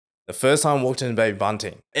The first time I walked into baby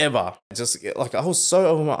bunting ever, just like I was so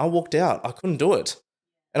overwhelmed. I walked out. I couldn't do it.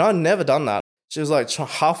 And I'd never done that. She was like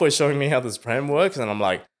halfway showing me how this pram works. And I'm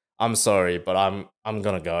like, I'm sorry, but I'm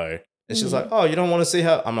going to go. And she's like, oh, you don't want to see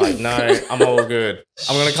her? I'm like, no, I'm all good.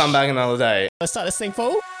 I'm going to come back another day. Let's start this thing,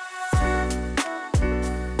 Paul.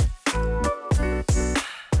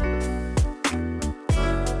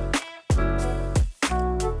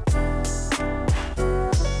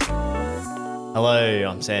 Hello,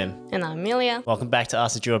 I'm Sam. And I'm Amelia. Welcome back to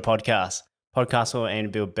Us at Your Podcast. Podcast where we aim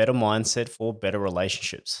to build better mindset for better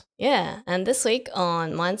relationships. Yeah, and this week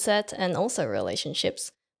on mindset and also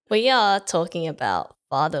relationships, we are talking about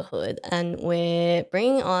fatherhood, and we're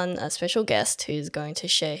bringing on a special guest who's going to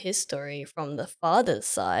share his story from the father's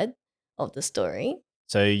side of the story.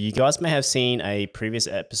 So you guys may have seen a previous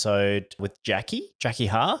episode with Jackie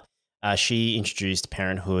Ha. She introduced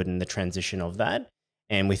parenthood and the transition of that.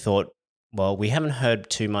 And we thought, well, we haven't heard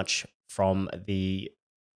too much from the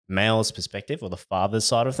male's perspective or the father's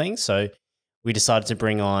side of things. So we decided to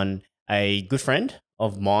bring on a good friend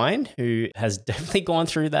of mine who has definitely gone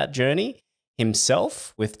through that journey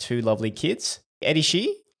himself with two lovely kids. Eddie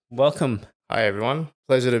Shih, welcome. Hi, everyone.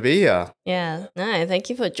 Pleasure to be here. Yeah, no, thank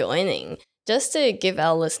you for joining. Just to give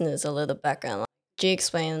our listeners a little background, do you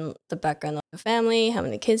explain the background of the family, how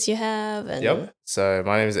many kids you have? And Yep. So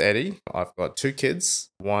my name is Eddie. I've got two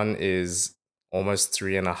kids. One is almost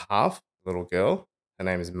 3.5, little girl. Her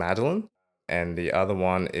name is Madeline. And the other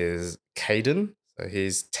one is Caden. So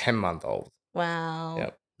he's 10-month-old. Wow.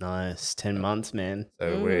 Yep. Nice. 10 months, man.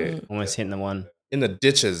 So we're Almost hitting the one. in the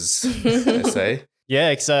ditches, I say.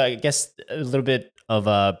 Yeah, so I guess a little bit of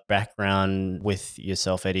a background with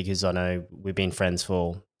yourself, Eddie, because I know we've been friends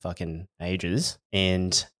for fucking ages.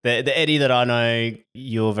 And the Eddie that I know,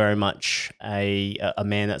 you're very much a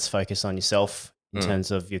man that's focused on yourself in terms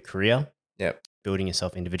of your career. Yep. Building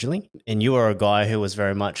yourself individually. And you are a guy who was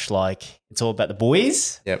very much like, it's all about the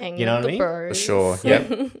boys. Yep. Hanging You know with what I the mean? bros. For sure.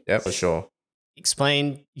 Yep. Yep, for sure.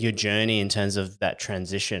 Explain your journey in terms of that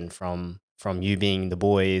transition from you being the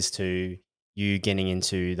boys to you getting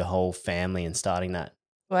into the whole family and starting that.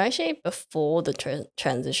 Well, actually, before the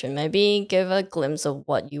transition, maybe give a glimpse of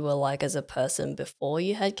what you were like as a person before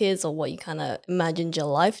you had kids, or what you kind of imagined your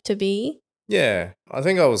life to be. Yeah. I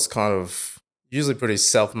think I was kind of usually pretty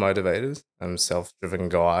self-motivated. I'm a self-driven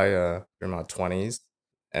guy through my 20s.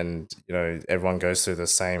 And, everyone goes through the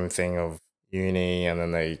same thing of uni and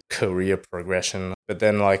then the career progression. But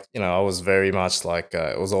then, I was very much like,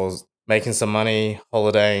 it was always making some money,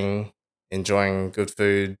 holidaying, enjoying good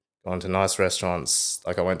food, going to nice restaurants.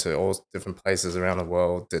 Like I went to all different places around the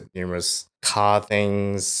world, did numerous car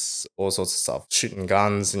things, all sorts of stuff, shooting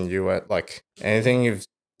guns in US. Like anything you've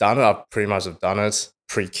done it, I pretty much have done it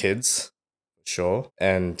pre-kids, for sure.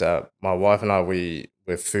 And my wife and I, we're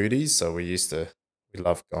foodies, so we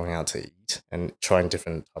love going out to eat and trying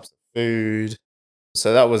different types of food.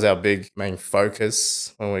 So that was our big main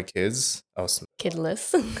focus when we were kids. I was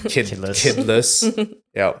Kidless. kidless.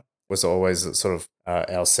 Yeah, was always sort of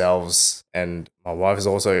ourselves. And my wife is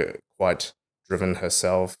also quite driven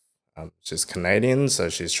herself. She's Canadian, so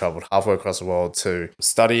she's traveled halfway across the world to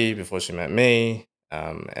study before she met me.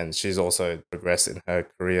 And she's also progressed in her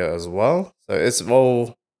career as well. So it's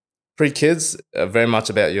all pre-kids, very much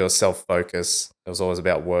about your self-focus. It was always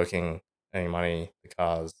about working, earning money, the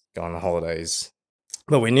cars, going on holidays.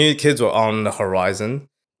 But we knew kids were on the horizon,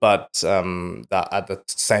 but that at the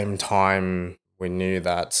same time, we knew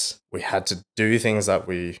that we had to do things that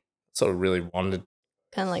we sort of really wanted.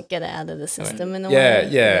 Kind of like get it out of the system in a Yeah, way.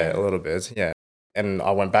 yeah, a little bit, yeah. And I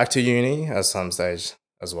went back to uni at some stage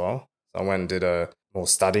as well. So I went and did more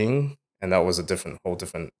studying, and that was a whole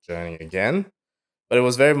different journey again. But it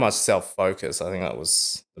was very much self-focused. I think that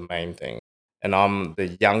was the main thing. And I'm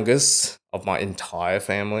the youngest of my entire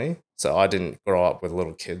family, so I didn't grow up with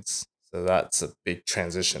little kids. So that's a big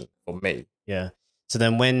transition for me. Yeah. So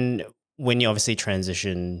then when you obviously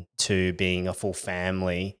transition to being a full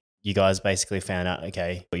family, you guys basically found out,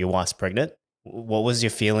 okay, your wife's pregnant. What was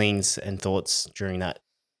your feelings and thoughts during that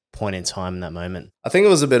point in time, in that moment? I think it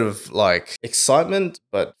was a bit of like excitement,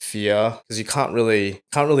 but fear, because you can't really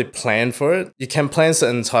plan for it. You can plan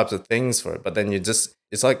certain types of things for it, but then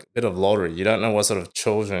it's like a bit of lottery. You don't know what sort of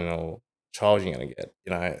children or child you're gonna get.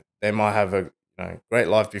 They might have a great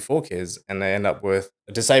life before kids, and they end up with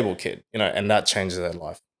a disabled kid. And that changes their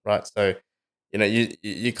life, right? So,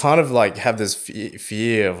 you kind of like have this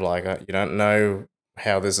fear of like you don't know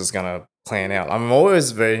how this is gonna plan out. I'm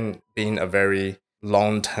always been a very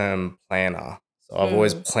long-term planner. So I've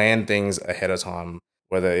always planned things ahead of time,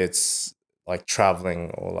 whether it's like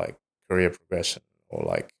traveling or like career progression or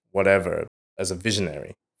like whatever, as a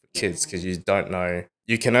visionary. kids because you don't know.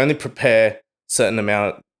 You can only prepare certain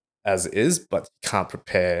amount as is, but you can't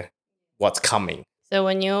prepare what's coming. So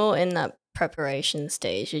when you're in that preparation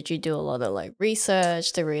stage, did you do a lot of like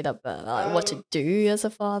research to read up like, what to do as a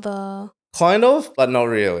father? Kind of, but not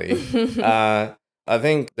really. I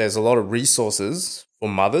think there's a lot of resources for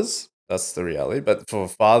mothers. That's the reality. But for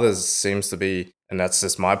fathers, seems to be, and that's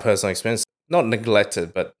just my personal experience, not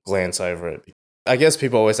neglected, but glance over it. I guess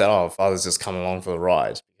people always say, oh, father's just come along for the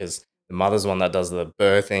ride because the mother's one that does the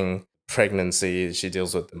birthing, pregnancy, she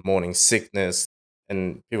deals with the morning sickness.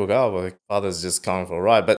 And people go, oh, well, father's just coming for a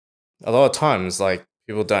ride. But a lot of times, like,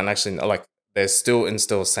 people don't actually, like, they still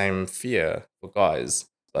instill same fear for guys.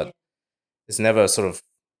 But it's never sort of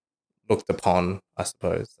looked upon, I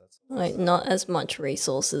suppose. Like not as much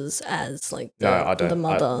resources as like No, I the don't.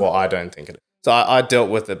 mother. I don't think it is. So I dealt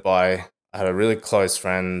with it by, I had a really close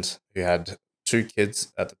friend who had 2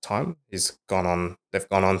 kids at the time. They've gone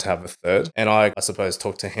on to have a third. And I suppose,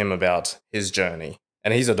 talked to him about his journey.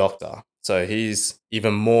 And he's a doctor. So he's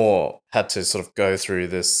even more had to sort of go through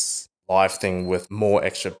this life thing with more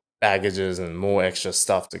extra baggages and more extra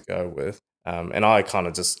stuff to go with. And I kind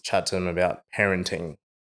of just chat to him about parenting.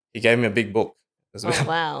 He gave me a big book. It was Oh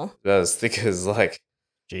wow. about as thick as like.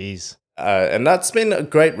 Jeez. And that's been a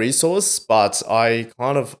great resource, but I'm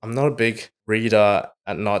not a big reader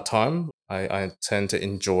at night time. I tend to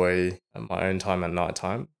enjoy my own time at night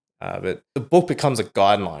time. But the book becomes a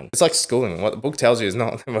guideline. It's like schooling. What the book tells you is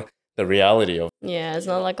not the reality of. Yeah, it's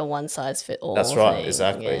not like a one size fit all. That's right, thing.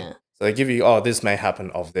 exactly. Yeah. So they give you, oh, this may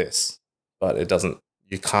happen of this, but it doesn't.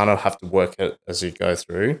 You kind of have to work it as you go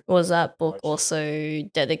through. Was that book also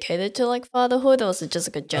dedicated to like fatherhood, or was it just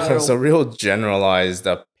like a general? It's a real generalized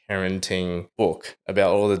parenting book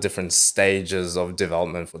about all the different stages of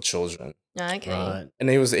development for children. Okay. Right. And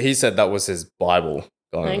he said that was his Bible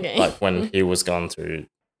going, Okay. like when he was going through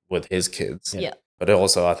with his kids. Yeah. But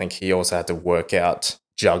also, I think he also had to work out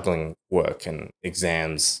juggling work and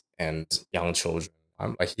exams and young children.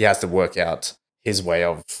 Like he has to work out his way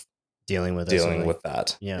of Dealing with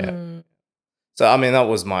that. Yeah. Mm. So I mean, that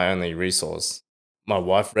was my only resource. My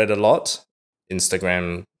wife read a lot.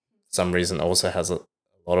 Instagram, for some reason, also has a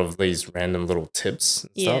lot of these random little tips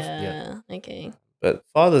and stuff. Yeah. Okay. But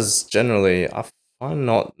fathers generally, I find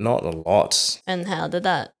not a lot. And how did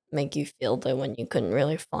that make you feel though when you couldn't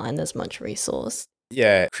really find as much resource?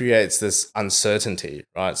 Yeah, it creates this uncertainty,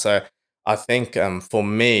 right? So I think for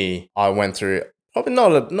me, I went through probably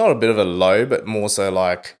not a bit of a low, but more so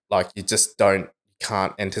like you just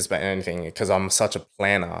can't anticipate anything because I'm such a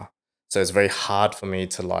planner. So it's very hard for me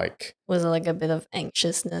to like. Was it like a bit of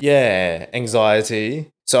anxiousness? Yeah,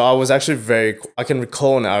 anxiety. So I was actually I can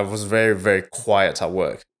recall now, I was very, very quiet at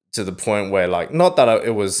work to the point where, like, not that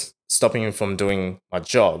it was stopping me from doing my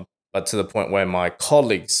job, but to the point where my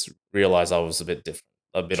colleagues realized I was a bit different,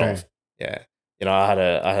 a bit True. off. Yeah. You know, I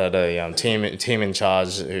had a team in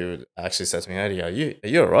charge who actually said to me, Eddie, are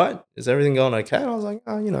you all right? Is everything going okay? And I was like,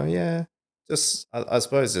 oh, yeah. Just, I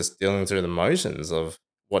suppose, just dealing through the motions of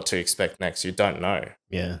what to expect next. You don't know.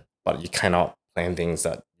 Yeah. But you cannot plan things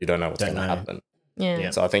that you don't know what's going to happen. Yeah. Yeah.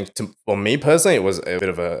 So I think for me personally, it was a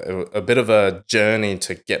bit of a journey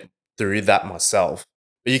to get through that myself.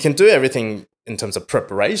 But you can do everything in terms of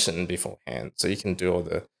preparation beforehand. So you can do all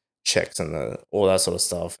the checks and all that sort of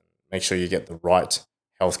stuff. Make sure you get the right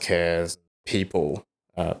healthcare people.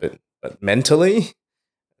 But mentally,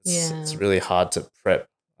 it's really hard to prep,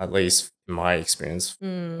 at least in my experience.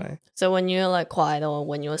 Mm. So when you're like quiet or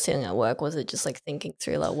when you were sitting at work, was it just like thinking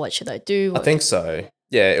through like what should I do? I think so.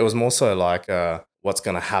 Yeah, it was more so like what's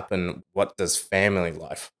going to happen? What does family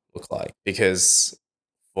life look like? Because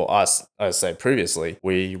for us, as I said previously,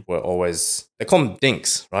 we were always, they call them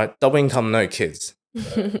dinks, right? Double income, no kids.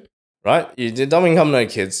 Right? You do double income, no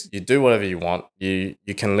kids. You do whatever you want. You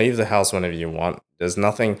can leave the house whenever you want. There's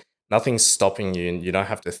nothing stopping you, and you don't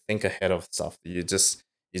have to think ahead of stuff. You just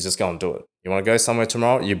go and do it. You want to go somewhere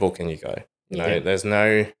tomorrow, you book and you go. You know, there's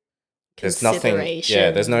nothing.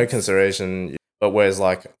 Yeah, there's no consideration. But whereas,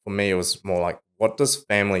 like, for me, it was more like, what does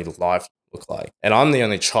family life look like? And I'm the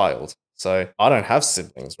only child, so I don't have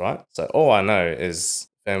siblings, right? So all I know is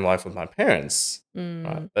family life with my parents,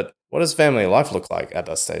 right? But what does family life look like at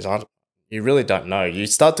that stage? You really don't know. You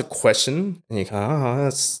start to question, and you go, oh,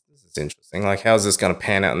 this is interesting. Like, how's this going to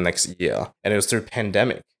pan out in the next year? And it was through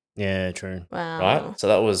pandemic. Yeah, true. Wow. Right? So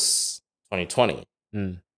that was 2020.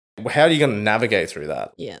 Mm. How are you going to navigate through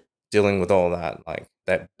that? Yeah. Dealing with all that, like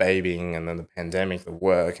that babying and then the pandemic, the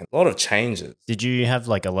work, and a lot of changes. Did you have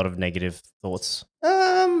like a lot of negative thoughts?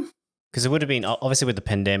 Because it would have been obviously with the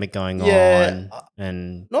pandemic going on,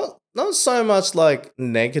 and not so much like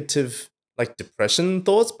negative like depression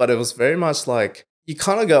thoughts, but it was very much like you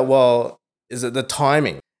kind of go, well, is it the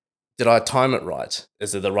timing? Did I time it right?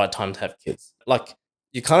 Is it the right time to have kids? Like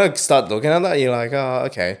you kind of start looking at that, you're like, oh,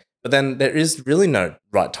 okay. But then there is really no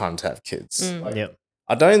right time to have kids. Mm. Like, Yep.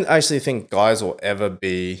 I don't actually think guys will ever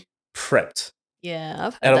be prepped. Yeah,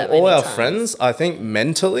 I've heard Out that of all many our times. friends, I think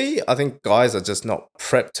mentally, I think guys are just not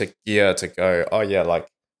prepped to gear to go, oh yeah, like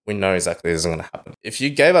we know exactly this is going to happen. If you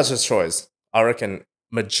gave us a choice, I reckon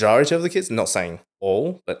majority of the kids, not saying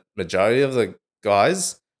all, but majority of the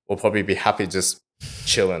guys will probably be happy just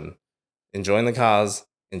chilling, enjoying the cars,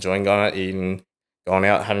 enjoying going out eating, going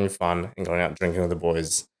out having fun, and going out drinking with the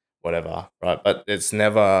boys, whatever, right? But it's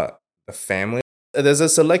never the family. There's a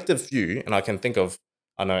selective few, and I can think of,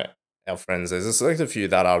 I know our friends, there's a selective few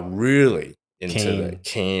that are really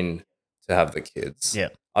keen to have the kids. Yeah.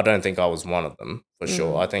 I don't think I was one of them for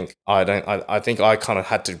sure. Mm. I think I kind of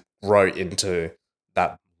had to grow into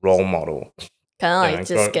that role model. Kind of like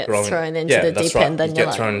just get thrown into the deep end, then You you're get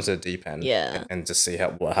like, thrown into the deep end, Yeah. and just see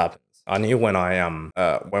what happens. I knew when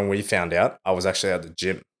when we found out, I was actually at the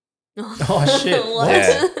gym. Oh, shit. What?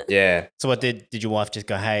 Yeah, yeah, So what did your wife just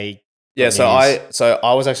go, hey? yeah. got So news?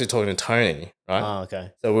 I was actually talking to Tony, right? Oh,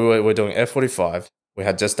 okay. So we were doing F45. We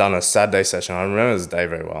had just done a Saturday session. I remember this day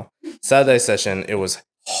very well. Saturday session, it was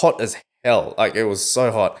hot as hell. Like it was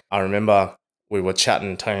so hot. I remember we were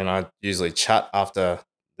chatting. Tony and I usually chat after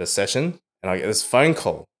the session, and I get this phone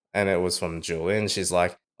call, and it was from Julie, and she's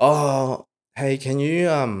like, "Oh, hey, can you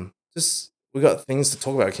just we got things to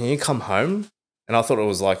talk about. Can you come home?" And I thought it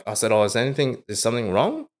was like I said, "Oh, is something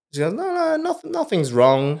wrong?" She goes, "No, nothing's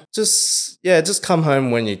wrong. Just come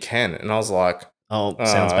home when you can." And I was like, Oh,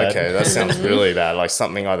 sounds bad. okay, that sounds really bad. Like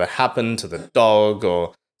something either happened to the dog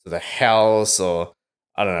or to the house or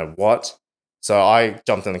I don't know what. So I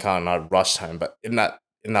jumped in the car and I rushed home. But in that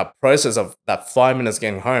process of that 5 minutes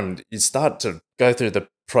getting home, you start to go through the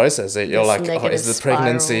process. That you're This like, oh, is negative it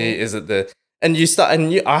pregnancy? spiral. Is it the and you start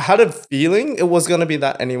and I had a feeling it was gonna be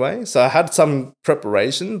that anyway. So I had some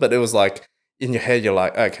preparation, but it was like in your head, you're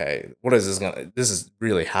like, okay, this is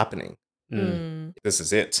really happening. Mm. This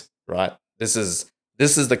is it, right? This is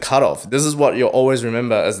the cutoff. This is what you'll always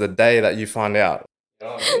remember as the day that you find out. You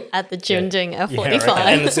know what I mean? At the gym Yeah. doing Yeah, I F45.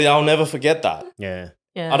 reckon. And see, I'll never forget that. Yeah.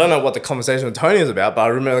 Yeah. I don't know what the conversation with Tony is about, but I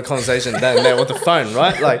remember the conversation then and there with the phone,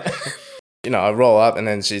 right? Like, I roll up and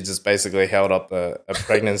then she just basically held up a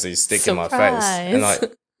pregnancy stick in my face. And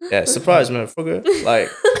like, yeah, surprise, motherfucker. Like,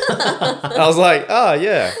 I was like, oh,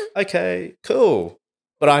 yeah, okay, cool.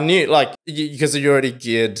 But I knew, like, because you're already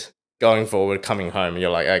geared going forward, coming home, you're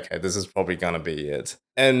like, okay, this is probably going to be it.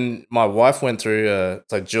 And my wife went through,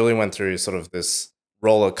 so Julie went through sort of this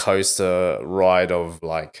roller coaster ride of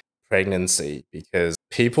like pregnancy because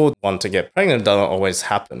people want to get pregnant doesn't always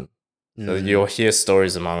happen. So you'll hear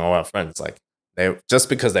stories among all our friends, like just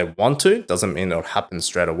because they want to doesn't mean it'll happen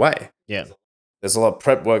straight away. Yeah. There's a lot of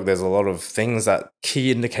prep work. There's a lot of things that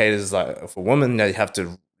key indicators like for women that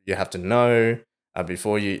you have to know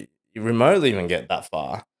before you remotely even get that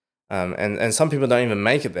far. And some people don't even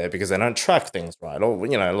make it there because they don't track things right, or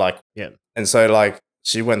like Yeah. And so like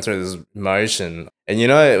she went through this emotion, and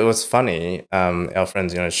it was funny. Our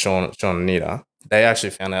friends, Sean and Nita, they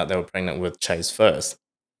actually found out they were pregnant with Chase first.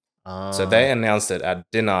 So they announced it at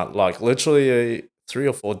dinner, like literally 3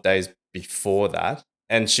 or 4 days before that.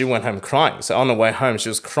 And she went home crying. So on the way home, she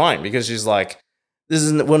was crying because she's like,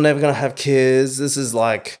 we're never going to have kids. This is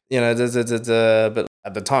like, da, da, da, da. But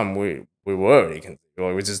at the time, we were already conceived.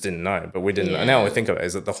 We just didn't know. But we didn't know. Now we think of it,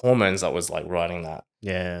 is it the hormones that was like riding that?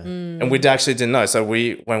 Yeah. And we actually didn't know. So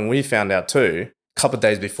when we found out too, a couple of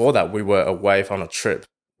days before that, we were away on a trip.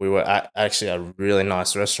 We were actually at a really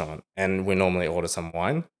nice restaurant, and we normally order some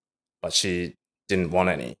wine, but she didn't want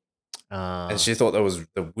any. And she thought that was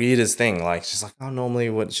the weirdest thing. Like, she's like, oh, normally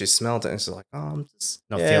what she smelled it, and she's like, oh, I'm just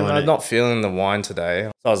not feeling the wine today.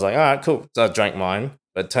 So I was like, all right, cool. So I drank mine,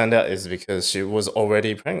 but it turned out it's because she was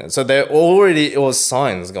already pregnant. So it was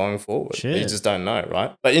signs going forward. Shit. You just don't know,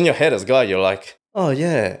 right? But in your head as a guy, you're like, oh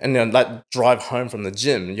yeah. And then like drive home from the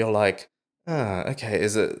gym, you're like, okay,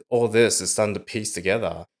 is it all this is starting to piece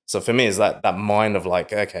together? So for me, it's that mind of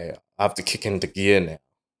like, okay, I have to kick into gear now.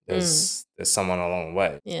 There's someone along the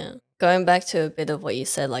way. Yeah. Going back to a bit of what you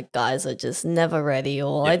said, like guys are just never ready,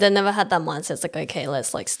 or like they never had that mindset. It's like, okay,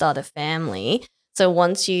 let's like start a family. So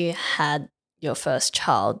once you had your first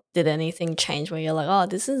child, did anything change where you're like, oh,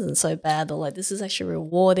 this isn't so bad, or like this is actually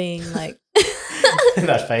rewarding? Like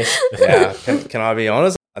That face. Yeah. Can I be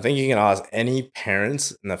honest? I think you can ask any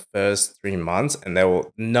parents in the first 3 months, and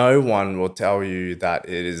no one will tell you that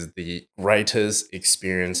it is the greatest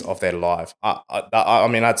experience of their life. I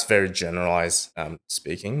mean, that's very generalized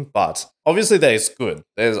speaking, but obviously there's good.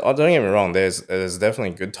 Don't get me wrong. There's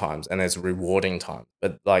definitely good times and there's rewarding times,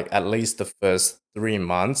 but like at least the first 3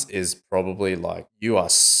 months is probably like you are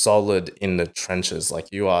solid in the trenches.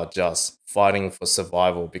 Like you are just fighting for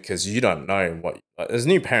survival because you don't know as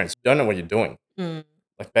new parents, you don't know what you're doing. Mm.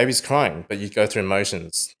 Like baby's crying, but you go through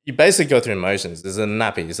emotions. You basically go through emotions. Is it a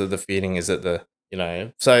nappy? Is it the feeding? Is it the,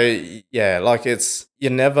 So yeah, like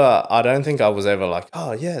I don't think I was ever like,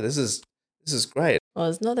 oh yeah, this is great. Well,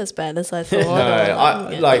 it's not as bad as I No, thought.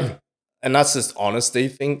 I Yeah. like, and that's just honesty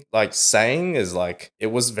thing. Like saying is like, it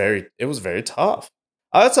was very tough.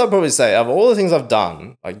 I'd probably say of all the things I've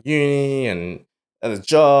done, like uni and a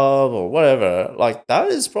job or whatever, like that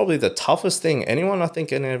is probably the toughest thing anyone I think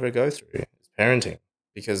can ever go through is parenting.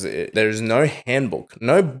 Because there's no handbook,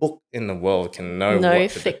 no book in the world can know No what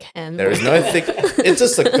to do. thick handbook. There is no thick. It's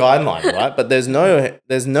just a guideline, right? But there's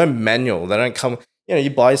no manual. They don't come. You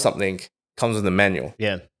buy something, comes with a manual.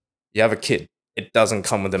 Yeah. You have a kid, it doesn't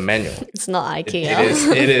come with a manual. It's not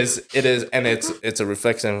IKEA. It is, and it's a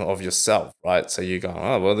reflection of yourself, right? So you go,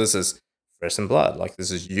 oh well, this is flesh and blood. Like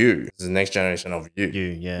this is you. This is the next generation of you.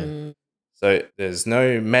 Yeah. Mm, So there's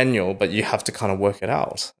no manual, but you have to kind of work it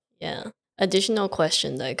out. yeah. Additional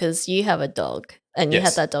question though, because you have a dog and you had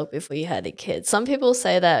Yes. that dog before you had a kid. Some people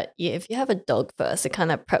say that if you have a dog first, it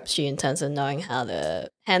kind of preps you in terms of knowing how to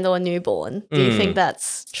handle a newborn. Do you think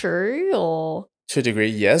that's true or? To a degree,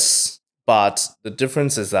 yes. But the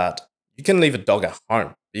difference is that you can leave a dog at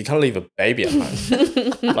home. You can't leave a baby at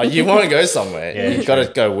home. Like you want to go somewhere, Yeah, you've got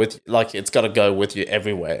to go with. Like it's got to go with you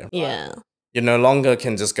everywhere. Right? Yeah. You no longer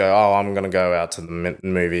can just go, oh, I'm going to go out to the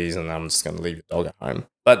movies and I'm just going to leave your dog at home.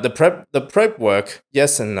 But the prep work,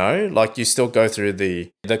 yes and no. Like you still go through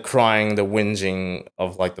the crying, the whinging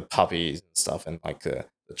of like the puppies and stuff and like the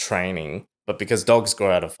training. But because dogs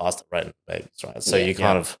grow at a faster rate than babies, right? So Yeah. you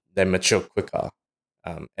kind of, they mature quicker.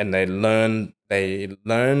 And they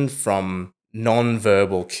learn from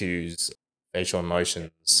non-verbal cues, facial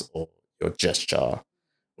emotions or your gesture.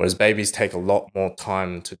 Whereas babies take a lot more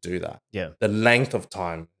time to do that. Yeah. The length of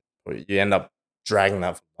time, you end up dragging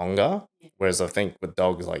that for longer. Whereas I think with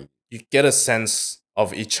dogs, like you get a sense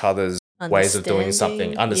of each other's ways of doing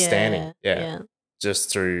something, understanding. Yeah. Just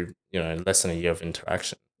through, less than a year of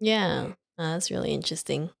interaction. Yeah. Oh, that's really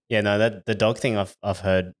interesting. Yeah, no, that the dog thing I've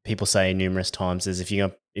heard people say numerous times is if you're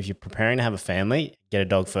preparing to have a family, get a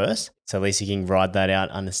dog first. So at least you can ride that out,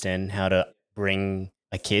 understand how to bring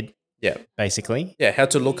a kid. Yeah. Basically. Yeah, how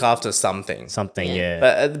to look after something.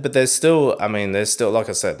 Yeah. But there's still, like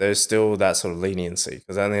I said, there's still that sort of leniency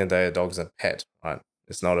because at the end of the day, a dog's a pet, right?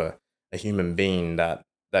 It's not a human being that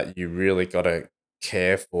you really got to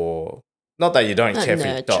care for. Not that you don't care for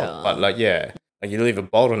your dog, but like you leave a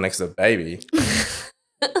boulder next to a baby,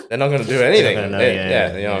 they're not going to do anything. Know,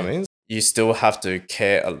 you know what I mean? You still have to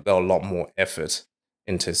care a lot more effort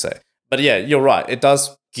into say. But yeah, you're right. It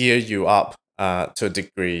does gear you up to a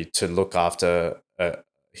degree to look after a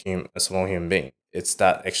small human being. It's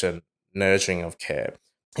that extra nurturing of care.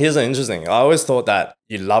 Here's an interesting. I always thought that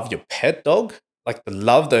you love your pet dog. Like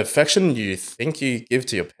the affection you think you give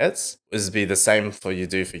to your pets is be the same for you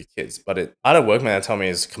do for your kids. But I had a workmate that told me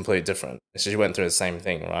it's completely different. She went through the same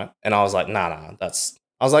thing, right? And I was like, nah, I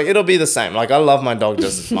was like, it'll be the same. Like I love my dog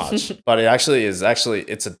just as much. But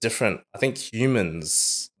it's a different, I think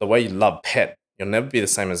humans, the way you love pet, you'll never be the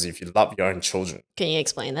same as if you love your own children. Can you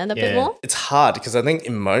explain that a bit more? It's hard because I think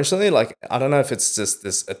emotionally, like, I don't know if it's just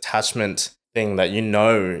this attachment thing that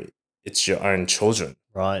it's your own children.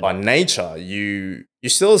 Right. By nature, you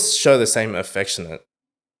still show the same affectionate.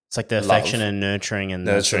 It's like the affection and nurturing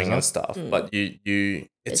and stuff. But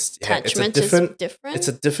it's attachment is different. It's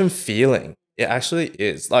a different feeling. It actually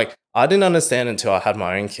is. Like I didn't understand until I had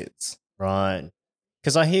my own kids. Right.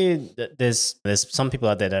 Because I hear that there's some people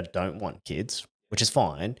out there that don't want kids, which is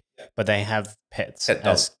fine, but they have pets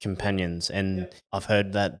as companions, and I've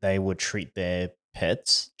heard that they would treat their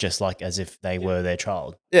pets just like as if they were their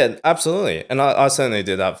child. Yeah, absolutely. And I certainly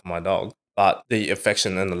did that for my dog. But the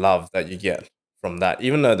affection and the love that you get from that,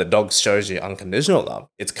 even though the dog shows you unconditional love,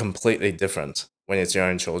 it's completely different when it's your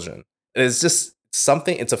own children. It is just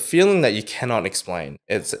something, it's a feeling that you cannot explain.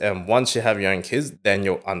 It's once you have your own kids, then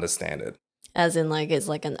you'll understand it. As in, like, it's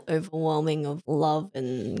like an overwhelming of love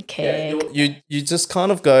and care. Yeah, you just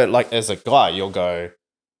kind of go, like, as a guy, you'll go,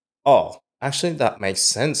 oh, actually, that makes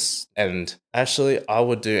sense. And actually, I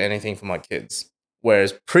would do anything for my kids.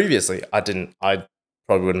 Whereas previously, I didn't. I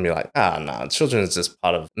probably wouldn't be like, nah, children is just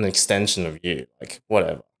part of an extension of you, like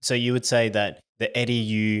whatever. So you would say that the Eddie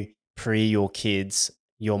you pre your kids,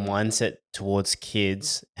 your mindset towards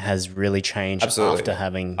kids has really changed Absolutely. after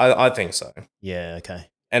having. I think so. Yeah. Okay.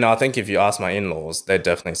 And I think if you ask my in-laws, they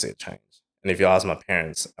definitely see a change. And if you ask my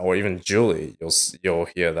parents or even Julie, you'll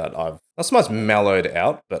hear that I've not so much mellowed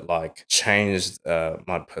out, but like changed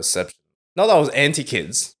my perception. Not that I was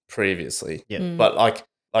anti-kids previously, Yeah. but like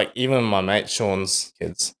even my mate Sean's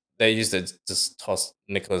kids, they used to just toss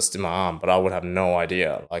Nicholas in my arm, but I would have no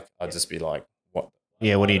idea. Like I'd just be like, what?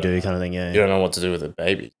 Yeah. What do you do, kind of thing? Yeah. You don't know what to do with a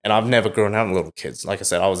baby. And I've never grown up with little kids. Like I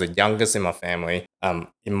said, I was the youngest in my family,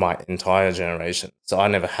 in my entire generation. So I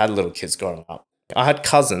never had little kids growing up. I had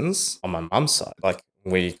cousins on my mum's side. Like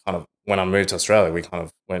we kind of, when I moved to Australia, we kind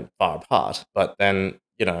of went far apart. But then,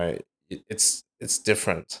 it's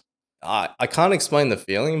different. I can't explain the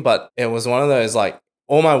feeling, but it was one of those, like,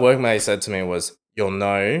 all my workmates said to me was, you'll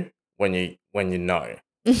know when you know.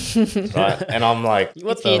 Right? And I'm like,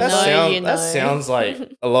 What If the you fuck? know, that sounds like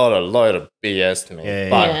a load of BS to me. Yeah,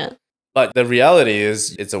 but yeah. but the reality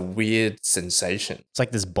is, it's a weird sensation. It's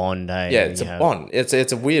like this bond, eh? Yeah, when it's you a have- bond. It's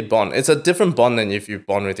a weird bond. It's a different bond than if you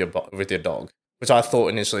bond with your dog, which I thought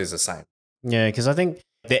initially is the same. Yeah, because I think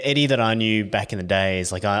the Eddie that I knew back in the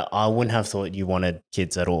days, like I wouldn't have thought you wanted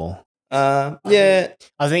kids at all. Yeah,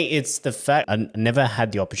 I think it's the fact I never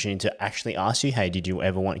had the opportunity to actually ask you, hey, did you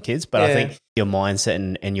ever want kids? But I Yeah. think your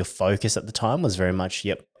mindset and your focus at the time was very much,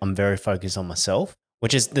 yep, I'm very focused on myself,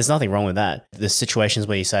 which is, there's nothing wrong with that. The situations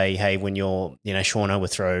where you say, hey, when you're, Shauna would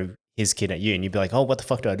throw his kid at you and you'd be like, oh, what the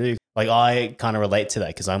fuck do I do? Like, I kind of relate to that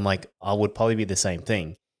because I'm like, I would probably be the same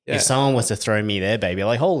thing. Yeah. If someone was to throw me their baby,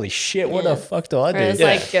 like, holy shit, what Yeah. the fuck do I do? Whereas Yeah.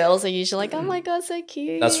 like girls are usually like, oh my god, so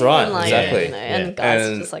cute. That's right, And, like, exactly. and guys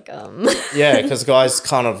And- are just like, yeah, because guys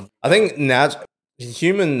kind of, I think now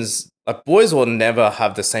humans, like boys, will never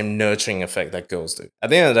have the same nurturing effect that girls do. At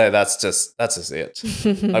the end of the day, that's just it.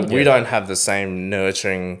 Like we Yeah. don't have the same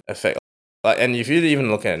nurturing effect. Like, and if you even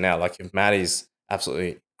look at it now, like if Maddie's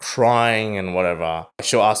absolutely crying and whatever,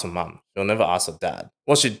 she'll ask her mum. She'll never ask her dad.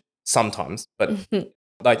 Well, she sometimes, but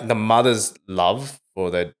like the mother's love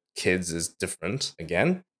for their kids is different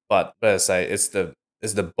again. But better say it's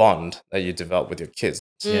the bond that you develop with your kids.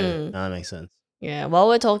 Yeah, Mm. that makes sense. Yeah, while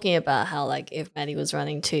we're talking about how like if Maddie was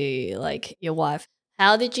running to like your wife,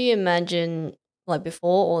 how did you imagine like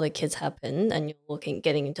before all the kids happened and you're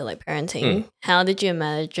getting into like parenting, how did you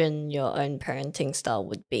imagine your own parenting style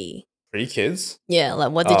would be? Pre-kids, Yeah,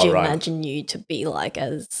 like what did Oh, you right. imagine you to be like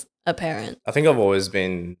as a parent? I think I've always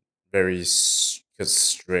been very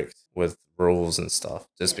strict with rules and stuff,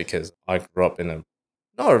 just because I grew up in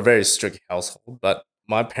not a very strict household, but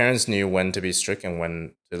my parents knew when to be strict and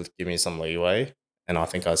when to give me some leeway. And I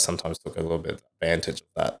think I sometimes took a little bit of advantage of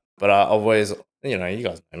that. But I always, you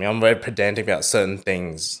guys know me, I'm very pedantic about certain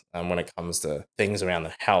things when it comes to things around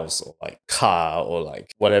the house or like car or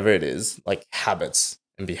like whatever it is, like habits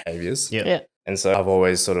and behaviors. Yeah. Yeah. And so I've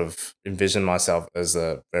always sort of envisioned myself as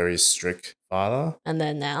a very strict father. And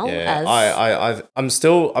then now Yeah, as I'm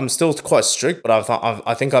still quite strict, but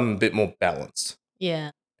I think I'm a bit more balanced.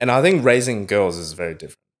 yeah. And I think raising girls is very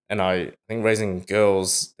different. And I think raising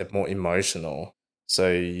girls, they're more emotional.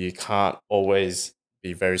 So you can't always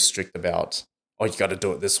be very strict about, oh, you got to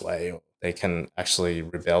do it this way. Or they can actually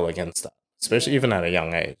rebel against that, especially even at a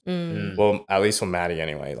young age. Mm. Well, at least for Maddie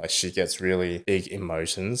anyway, like she gets really big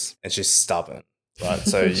emotions and she's stubborn, right?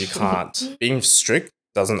 So you can't, being strict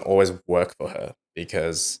doesn't always work for her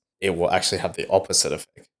because it will actually have the opposite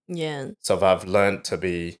effect. Yeah. So I've learned to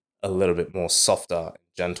be a little bit more softer,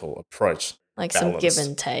 gentle approach. Like some give Balance.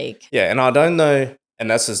 and take. Yeah, and I don't know, and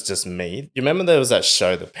that's just me. You remember there was that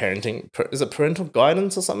show, the is it Parental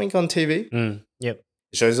Guidance or something on TV? Yep.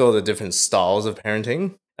 It shows all the different styles of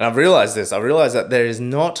parenting. And I've realized this. I realized that there is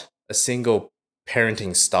not a single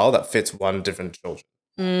parenting style that fits one different children.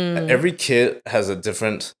 Mm. Every kid has a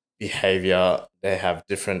different behavior. They have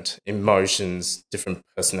different emotions, different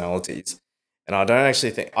personalities. And I don't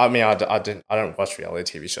actually think, I mean, I don't watch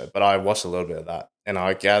reality TV show, but I watched a little bit of that. And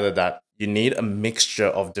I gathered that you need a mixture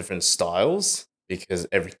of different styles because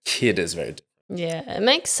every kid is very different. Yeah, it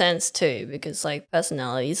makes sense too because like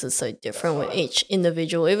personalities are so different with each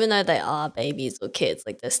individual, even though they are babies or kids,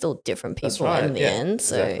 like they're still different people That's right. in the end.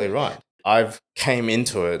 So Exactly right. I've came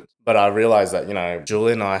into it, but I realized that,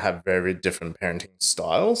 Julie and I have very different parenting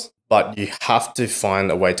styles, but you have to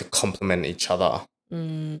find a way to complement each other.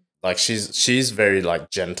 Like she's very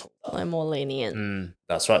like gentle. like more lenient.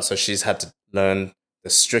 That's right. So she's had to learn the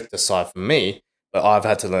stricter side from me, but I've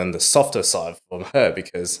had to learn the softer side from her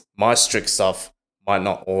because my strict stuff might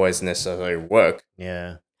not always necessarily work.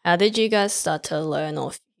 Yeah. How did you guys start to learn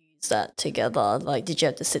or use that together? Like, did you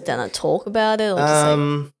have to sit down and talk about it or just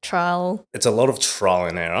like trial? It's a lot of trial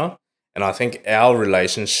and error. And I think our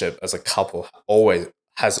relationship as a couple always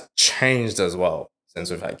has changed as well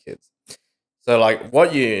since we've had kids. So like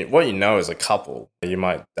what you know as a couple, you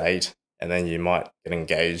might date and then you might get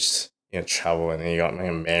engaged, travel, and then you got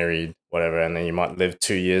married, whatever, and then you might live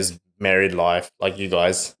 2 years married life like you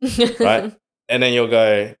guys, right? And then you'll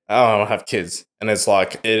go, oh, I'll have kids. And it's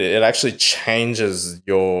like it actually changes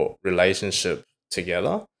your relationship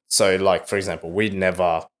together. So like for example, we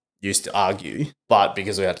never used to argue, but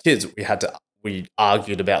because we had kids, we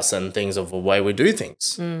argued about certain things of the way we do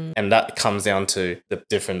things. And that comes down to the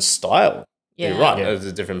different style. Yeah. You're right. Yeah. There's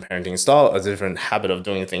a different parenting style, a different habit of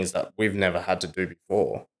doing things that we've never had to do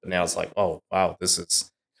before. But now it's like, oh, wow, this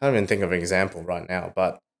is, I can't even think of an example right now,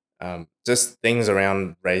 but just things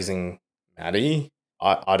around raising Maddie,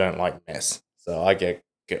 I don't like mess. So I get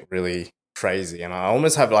really crazy and I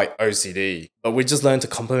almost have like OCD, but we just learn to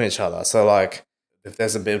complement each other. So like if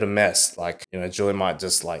there's a bit of a mess, like, Julie might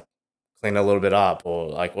just like clean a little bit up or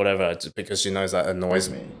like whatever, just because she knows that annoys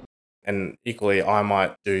me. And equally, I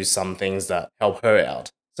might do some things that help her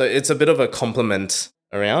out. So it's a bit of a compliment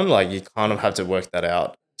around. Like you kind of have to work that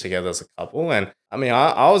out together as a couple. And I mean,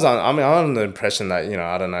 I'm under the impression that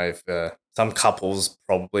I don't know if some couples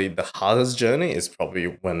probably the hardest journey is probably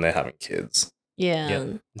when they're having kids. Yeah. Yeah.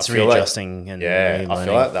 It's I feel like- readjusting and Yeah, really I feel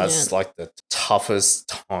learning. like that's like the toughest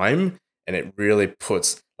time, and it really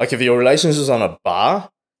puts like if your relationship's on a bar.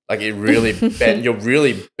 Like it really you're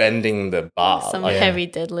really bending the bar. Some like, heavy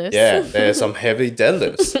deadlifts. Yeah, there's some heavy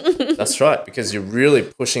deadlifts. That's right, because you're really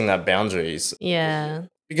pushing that boundaries. Yeah.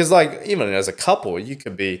 Because like even as a couple, you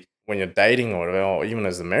could be when you're dating or even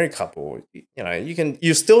as a married couple,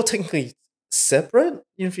 you're still technically separate.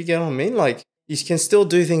 If you get what I mean, like you can still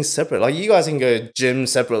do things separate. Like you guys can go gym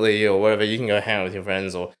separately or whatever. You can go hang out with your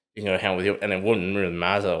friends or you can go hang out with your, and it wouldn't really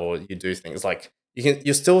matter. Or you do things like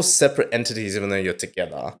you're still separate entities even though you're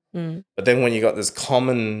together. But then when you got this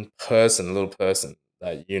common person, little person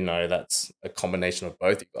that that's a combination of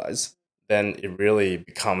both you guys, then it really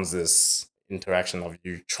becomes this interaction of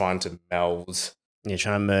you trying to meld. You're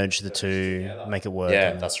trying to merge the two, make it work.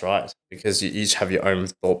 Yeah, that's right. Because you each have your own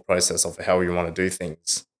thought process of how you want to do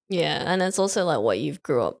things. Yeah, and it's also like what you've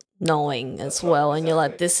grew up knowing as well, and you're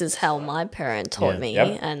like, this is how my parent taught Yeah. me,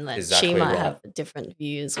 Yep, and like exactly she might right. have a different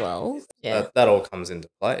view as well. Yeah, That all comes into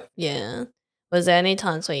play. yeah. Was there any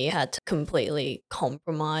times where you had to completely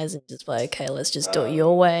compromise and just be like, okay, let's just do it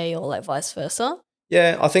your way, or like vice versa?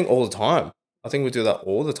 Yeah, I think all the time. I think we do that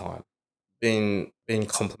all the time. Being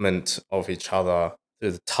complement of each other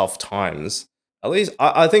through the tough times. At least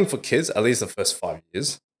I think for kids, at least the first 5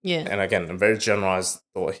 years. Yeah, And again, a very generalized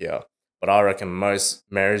thought here, but I reckon most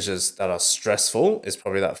marriages that are stressful is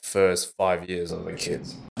probably that first 5 years of the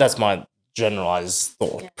kids. That's my generalized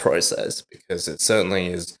thought process because it certainly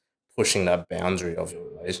is pushing that boundary of your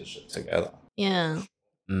relationship together. yeah.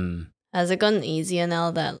 Mm. Has it gotten easier now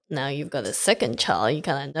that now you've got a second child? You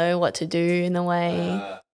kind of know what to do in a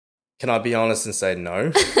way. Can I be honest and say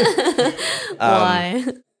no? Why?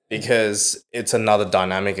 Because it's another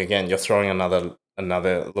dynamic again. You're throwing another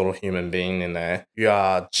little human being in there. You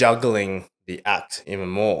are juggling the act even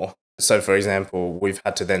more. So, for example, we've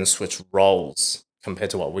had to then switch roles compared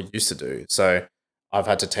to what we used to do. So, I've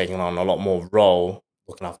had to take on a lot more role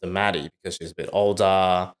looking after Maddie because she's a bit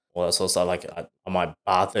older. Or that's also like I might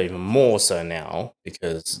bath her even more so now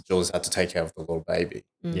because Jules had to take care of the little baby.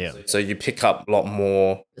 Yeah. So you pick up a lot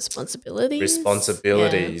more Responsibilities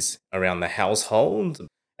around the household.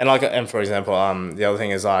 And for example, the other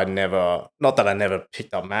thing is not that I never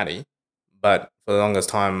picked up Maddie, but for the longest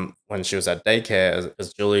time when she was at daycare,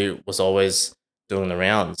 as Julie was always doing the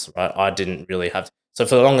rounds, right? I didn't really have to. So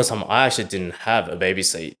for the longest time, I actually didn't have a baby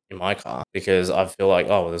seat in my car because I feel like,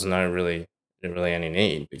 there's really any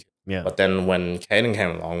need. Yeah. But then when Caden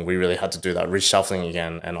came along, we really had to do that reshuffling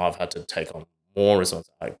again, and I've had to take on more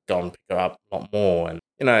responsibility, go and pick her up a lot more. And,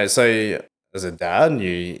 so as a dad,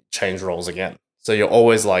 you change roles again. So you're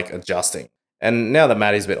always like adjusting. And now that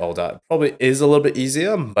Maddie's a bit older, it probably is a little bit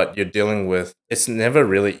easier, but you're dealing with, it's never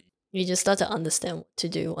really. You just start to understand what to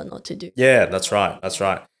do, what not to do. Yeah, that's right.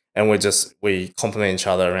 And we complement each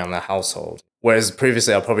other around the household. Whereas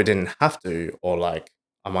previously I probably didn't have to, or like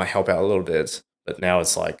I might help out a little bit, but now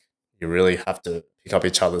it's like you really have to pick up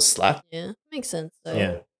each other's slack. Yeah, makes sense. Though.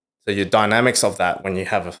 Yeah. So your dynamics of that when you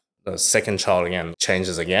have a second child again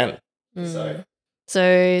changes again.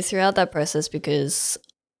 So throughout that process, because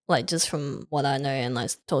like just from what I know and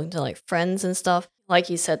like talking to like friends and stuff, like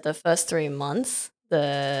you said, the first 3 months,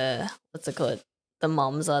 what's it called? the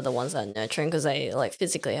moms are the ones that are nurturing because they like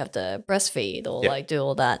physically have to breastfeed or Yep. like do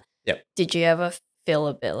all that. Yep. Did you ever feel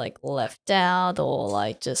a bit like left out or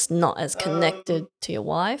like just not as connected to your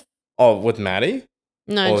wife? Oh, with Maddie?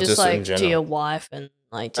 No, Or just just in like to general? your wife and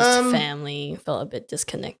like just to Um, family, felt a bit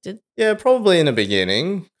disconnected. Yeah, probably in the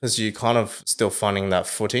beginning because you kind of still finding that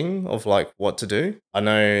footing of like what to do. I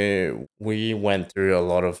know we went through a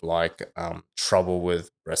lot of like trouble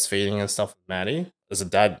with breastfeeding and stuff with Maddie. As a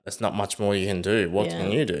dad, there's not much more you can do. What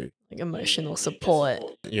can Yeah. you do? Like emotional support.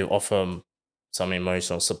 You offer some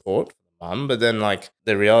emotional support for the mum, but then like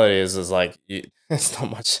the reality is like you, it's not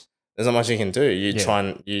much. There's not much you can do. You Yeah. try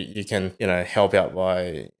and you can help out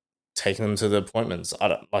by taking them to the appointments. I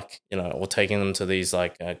don't like or taking them to these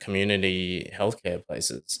like community healthcare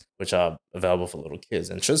places which are available for little kids,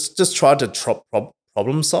 and just try to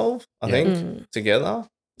problem solve. I Yeah. think Mm. together.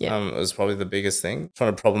 Yeah. Was probably the biggest thing.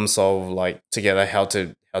 Trying to problem solve like together how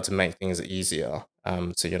to make things easier.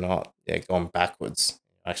 So you're not going backwards,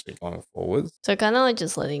 actually going forwards. So kind of like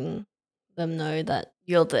just letting them know that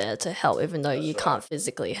you're there to help, even though you can't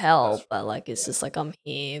physically help. But like it's just like I'm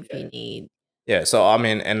here if you need. Yeah. So I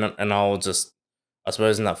mean, and I'll just, I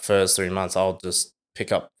suppose in that first 3 months, I'll just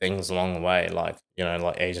pick up things along the way, like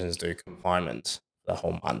like Asians do confinement the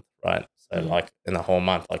whole month, right? So Mm. like in the whole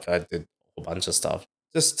month, like I did a whole bunch of stuff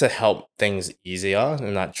just to help things easier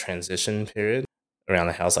in that transition period around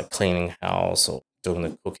the house, like cleaning house or doing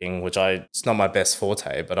the cooking, which it's not my best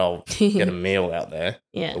forte, but I'll get a meal out there.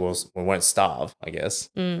 Yeah. We won't starve, I guess.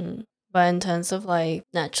 Mm. But in terms of like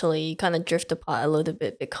naturally you kind of drift apart a little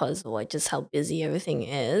bit because of like just how busy everything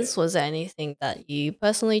is, was there anything that you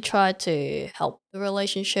personally tried to help the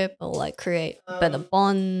relationship or like create a better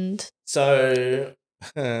bond? So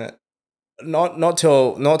not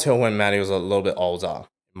till when Maddie was a little bit older.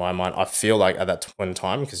 In my mind, I feel like at that point in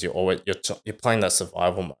time, because you're playing that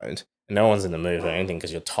survival mode, and no one's in the mood or anything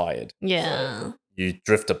because you're tired. Yeah. You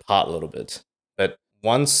drift apart a little bit. But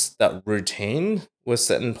once that routine was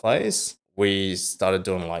set in place, we started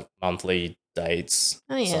doing like monthly dates,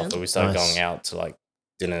 Oh, yeah. stuff where we started Nice. going out to like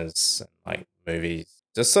dinners and like movies,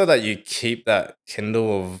 just so that you keep that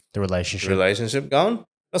kindle of The relationship. relationship going.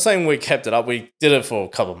 Not saying we kept it up. We did it for a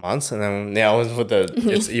couple of months, and then now with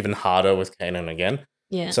it's even harder with Kanan again.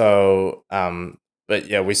 Yeah. So, but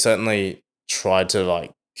yeah, we certainly tried to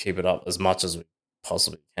like keep it up as much as we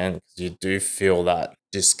possibly can because you do feel that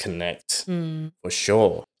disconnect Mm. for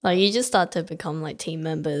sure. Like you just start to become like team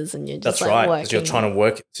members and you're just That's like right, working. because you're trying to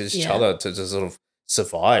work to each Yeah. other to just sort of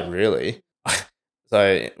survive, really.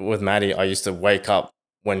 So with Maddie, I used to wake up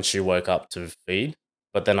when she woke up to feed,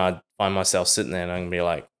 but then I'd find myself sitting there and I'd be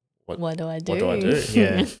like, What do I do? what do I do?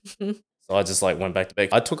 Yeah. So I just like went back to bed.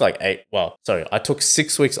 I took I took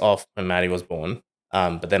 6 weeks off when Maddie was born.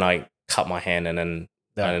 But then I cut my hand and then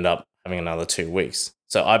I ended up having another 2 weeks.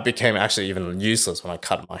 So I became actually even useless when I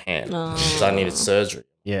cut my hand because I needed Oh. surgery.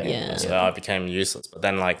 Yeah. Yeah. So I became useless. But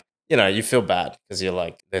then like, you feel bad because you're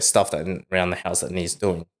like, there's stuff that around the house that needs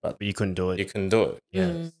doing, but But you couldn't do you it. couldn't do it. Yeah.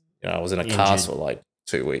 Mm. I was in a Injured. cast for like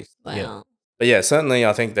 2 weeks. Wow. Yeah. But yeah, certainly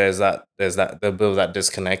I think there's that the bit of that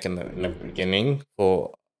disconnect in the beginning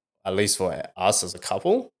for at least for us as a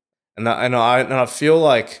couple, and I feel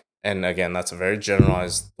like, and again that's a very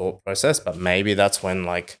generalized thought process, but maybe that's when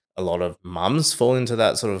like a lot of mums fall into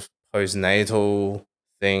that sort of postnatal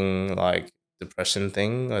thing, like depression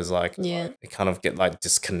thing, is like Yeah. they kind of get like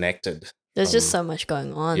disconnected. There's just from- so much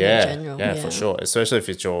going on yeah, in general. yeah, for sure. Especially if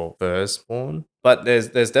it's your firstborn. But there's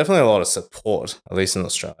definitely a lot of support, at least in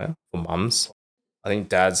Australia, for mums. I think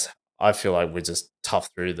dads, I feel like we just tough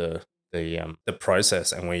through the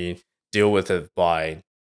process and we deal with it by.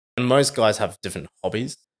 And most guys have different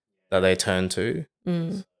hobbies that they turn to,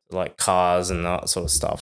 Mm. like cars and that sort of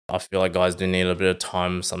stuff. I feel like guys do need a bit of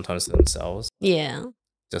time sometimes to themselves, Yeah.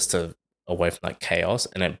 just to away from that chaos,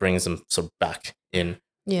 and it brings them sort of back in.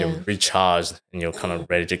 Yeah. You're recharged and you're kind of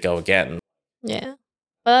ready to go again. Yeah.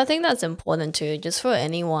 But I think that's important too, just for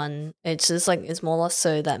anyone. It's just like, it's more or less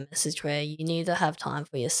so that message where you need to have time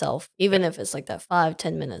for yourself, even if it's like that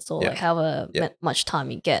 5-10 minutes or Yeah. like however Yeah. much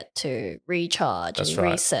time you get to recharge That's and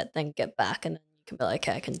right. reset, then get back and then you can be like,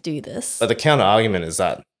 okay, I can do this. But the counter argument is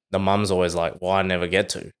that the mum's always like, well, I never get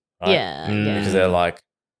to. Right? Yeah. Because Yeah. they're like,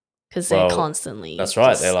 Because well, they're constantly. that's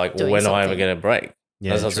right. just They're like, well, doing when do I ever something. get a break?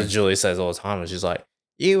 Yeah. That's true. what Julie says all the time. And she's like,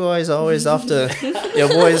 you boys always after your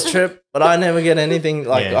boys' trip, but I never get anything.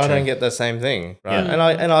 Like, Yeah, I don't true. get the same thing. Right. Yeah.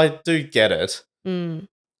 And I do get it. Mm.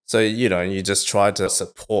 So, you just try to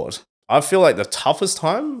support. I feel like the toughest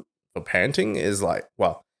time for parenting is like,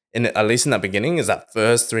 well, at least in that beginning, is that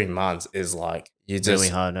first 3 months is like, you just, Really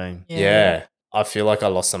hard, eh? yeah. I feel like I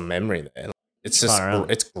lost some memory there. It's just, Far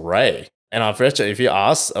out. it's grey. And I've read if you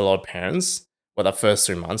ask a lot of parents what the first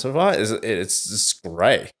 3 months of life is, it's just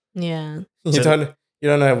great. Yeah. You don't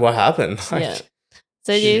know what happened. Yeah.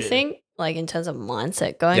 So do you Shit. think, like, in terms of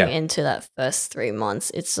mindset, going Yeah. into that first 3 months,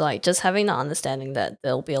 it's like just having the understanding that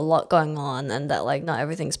there'll be a lot going on and that, like, not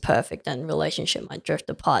everything's perfect and relationship might drift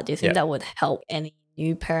apart. Do you think Yeah. that would help any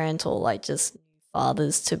new parent or like just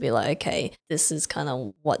fathers to be like, okay, this is kind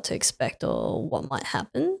of what to expect or what might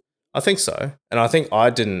happen? I think so. And I think I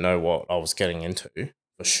didn't know what I was getting into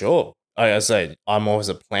for sure. Like I say, I'm always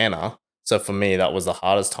a planner. So for me, that was the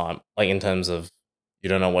hardest time, like in terms of you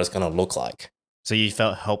don't know what it's going to look like. So you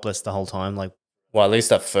felt helpless the whole time, like Well, at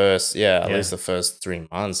least at Yeah. least the first 3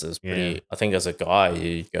 months is pretty. Yeah. I think as a guy,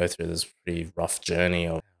 you go through this pretty rough journey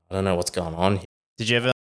of, I don't know what's going on here. did you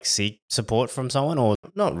ever seek support from someone or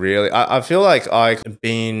Not really. I feel like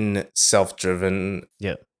being self driven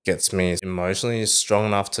yeah. gets me emotionally strong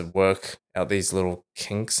enough to work out these little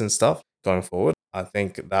kinks and stuff going forward. I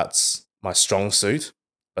think that's my strong suit.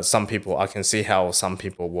 But some people, I can see how some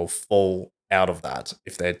people will fall out of that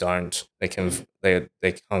if they don't. They can they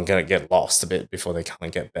kind of get lost a bit before they kind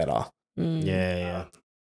of get better. Mm. Yeah, yeah.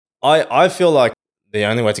 I feel like the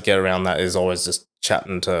only way to get around that is always just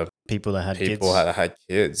chatting to People that had people kids. that had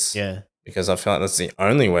kids. Yeah. Because I feel like that's the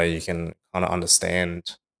only way you can kind of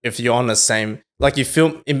understand if you're on the same, like you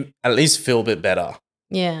feel at least feel a bit better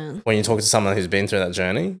Yeah. when you talk to someone who's been through that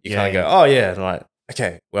journey. You Yeah, kind of yeah. go, oh yeah, like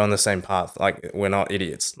okay, we're on the same path. Like we're not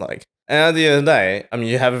idiots. Like, and at the end of the day, I mean,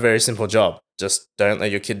 you have a very simple job. Just don't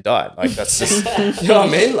let your kid die. Like that's just, you know what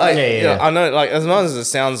I mean? Like, Yeah, yeah, you know, yeah. I know, like as much as it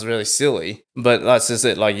sounds really silly, but that's just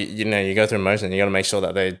it. Like you know, you go through emotion. You got to make sure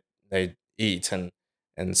that they eat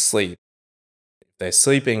and sleep. They're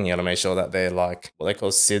sleeping, you gotta make sure that they're like what they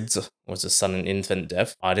call SIDS, which is sudden infant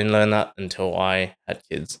death. I didn't learn that until I had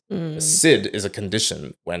kids. A Mm. SID is a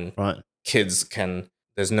condition when Right. kids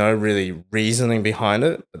there's no really reasoning behind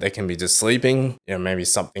it, but they can be just sleeping, you know, maybe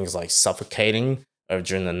something's like suffocating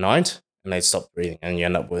during the night and they stop breathing and you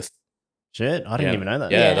end up with Shit. I didn't even know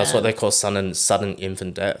that. Yeah, that's what Yeah. they call sudden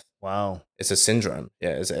infant death. Wow. It's a syndrome.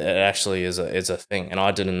 Yeah, it actually is a thing. And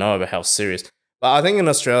I didn't know about how serious. But I think in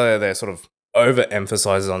Australia, they're sort of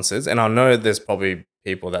overemphasizes on SIDS. And I know there's probably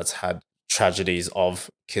people that's had tragedies of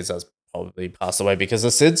kids that's probably passed away because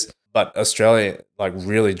of SIDS. But Australia like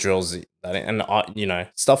really drills that in. And, you know,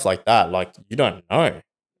 stuff like that, like you don't know.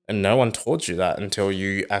 And no one taught you that until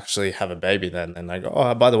you actually have a baby then. And they go,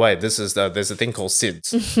 oh, by the way, there's a thing called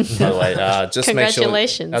SIDS. By the way, just make sure.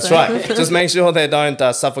 Congratulations. That's right. Just make sure they don't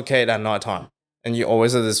suffocate at nighttime. And you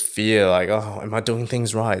always have this fear, like, oh, am I doing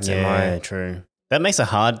things right? Am Yeah, I? true. That makes it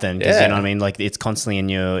hard then, because you Yeah. know what I mean. Like it's constantly in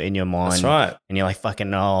your mind. That's right. And you're like fucking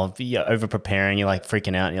you're over preparing. You're like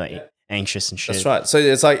freaking out. And you're like anxious and shit. That's right. So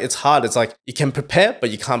it's like it's hard. It's like you can prepare, but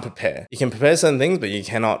you can't prepare. You can prepare certain things, but you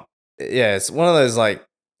cannot. Yeah, it's one of those like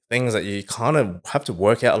things that you kind of have to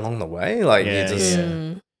work out along the way. Like you Yeah, just. yeah.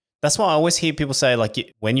 Mm. That's why I always hear people say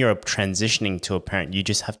like when you're transitioning to a parent, you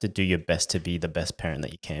just have to do your best to be the best parent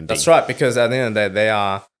that you can be. That's right, because at the end of the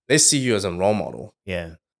day, they see you as a role model.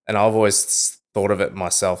 Yeah. And I've always thought of it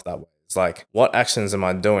myself that way. It's like, what actions am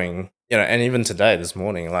I doing? You know, and even today, this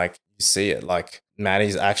morning, like you see it, like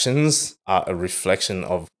Maddie's actions are a reflection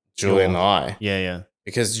of Julie and I, Yeah, yeah.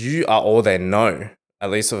 because you are all they know,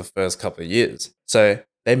 at least for the first couple of years. So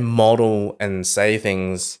they model and say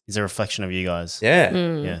things. It's a reflection of you guys. Yeah,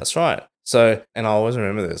 Mm. Yeah. that's right. So, and I always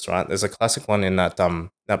remember this, right? There's a classic one in that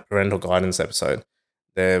parental guidance episode.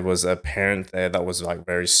 There was a parent there that was like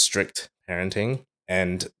very strict parenting,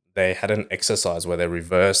 and they had an exercise where they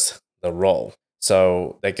reversed the role.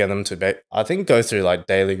 So they get them to I think go through like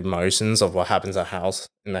daily motions of what happens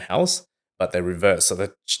in the house, but they reverse. So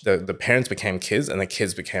the parents became kids and the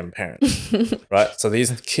kids became parents. Right? So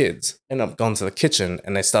these kids end up going to the kitchen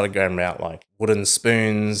and they started going around like wooden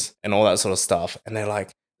spoons and all that sort of stuff. And they're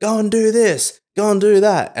like, go and do this, go and do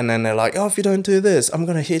that. And then they're like, oh, if you don't do this, I'm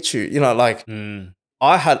going to hit you. You know, like Mm.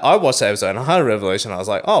 I watched the episode and I had a revelation. I was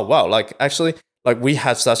like, oh, wow, like actually, like we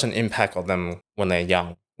have such an impact on them when they're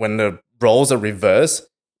young. When the roles are reversed,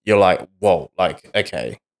 you're like, whoa, like,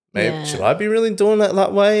 okay, maybe Yeah. should I be really doing it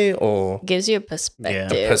that way? Or Gives you a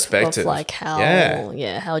perspective, perspective. of like how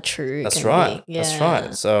how true it That's can right. be. That's Yeah.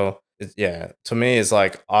 right. So to me, it's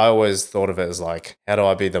like I always thought of it as like, how do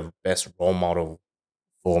I be the best role model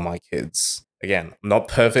for my kids? Again, I'm not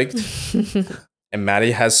perfect, and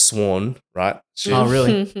Maddie has sworn, right? Oh,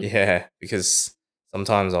 really? Yeah, because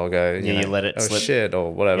sometimes I'll go, You let it oh slip. shit,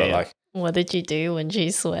 or whatever. Yeah, yeah. Like, What did you do when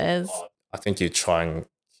she swears? I think you try and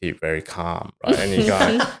keep very calm, right? And you go,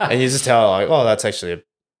 and you just tell her like, oh, that's actually a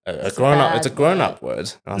It's a grown up. It's a bad grown up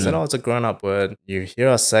word. And I said, Mm. oh, it's a grown up word. You hear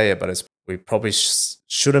us say it, but we probably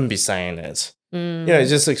shouldn't be saying it. Mm. You know,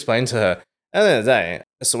 just explain to her. At the end of the day,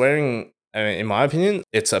 swearing, I mean, in my opinion,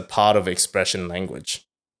 it's a part of expression language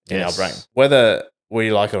in our brain. Whether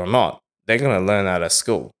we like it or not, they're going to learn that at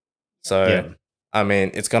school. So, I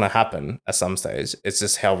mean, it's going to happen at some stage. It's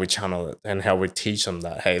just how we channel it and how we teach them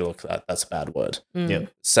that, hey, look, that's a bad word.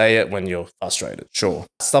 Say it when you're frustrated. Sure.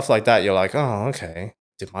 Stuff like that, you're like, oh, okay.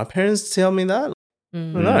 Did my parents tell me that?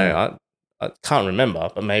 No, I can't remember,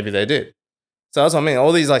 but maybe they did. So that's what I mean.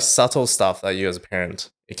 All these like subtle stuff that you as a parent,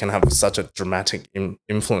 it can have such a dramatic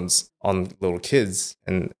influence on little kids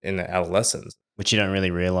and in their adolescence. Which you don't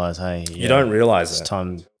really realize, hey? You don't realize it.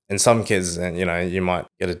 Time. And some kids, and you know, you might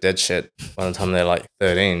get a dead shit by the time they're like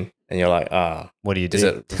 13, and you're like, what do you do? Is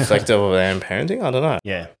it reflective of their own parenting? I don't know.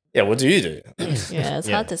 Yeah, what do you do? Yeah, it's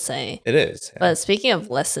hard to say. It is. Yeah. But speaking of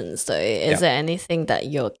lessons though, is there anything that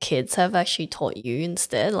your kids have actually taught you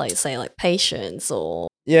instead? Like say like patience or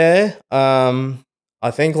Yeah.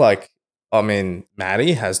 I think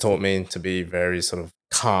Maddie has taught me to be very sort of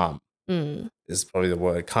calm. Is probably the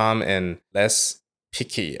word. Calm and less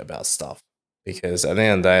picky about stuff. Because at the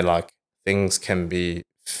end of the day, like things can be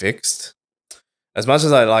fixed. As much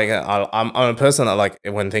as I'm a person that like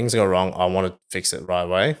when things go wrong, I want to fix it right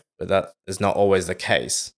away. But that is not always the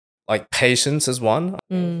case. Like patience is one,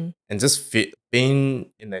 and just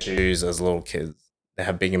being in their shoes as little kids. They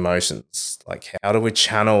have big emotions. Like how do we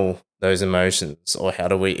channel those emotions, or how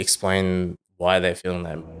do we explain why they're feeling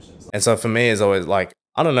that emotions? And so for me, it's always like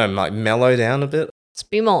I don't know, like mellow down a bit.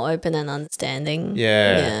 Just be more open and understanding.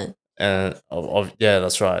 Yeah. Yeah,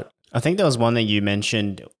 that's right. I think there was one that you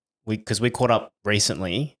mentioned because we caught up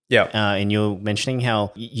recently. Yeah. And you were mentioning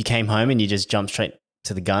how you came home and you just jumped straight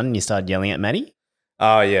to the gun and you started yelling at Maddie.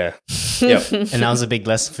 Oh, yeah. Yep. And that was a big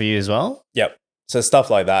lesson for you as well? Yep. So stuff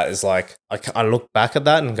like that is like, I look back at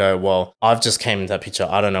that and go, well, I've just came into that picture.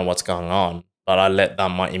 I don't know what's going on, but I let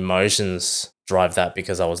my emotions drive that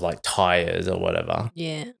because I was like tired or whatever.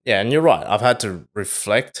 Yeah. Yeah. And you're right. I've had to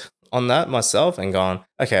reflect on that myself and gone,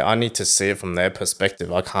 okay, I need to see it from their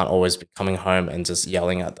perspective. I can't always be coming home and just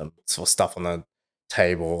yelling at them for stuff on the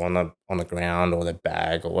table, on the ground, or their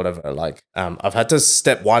bag or whatever. Like, I've had to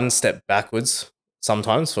step backwards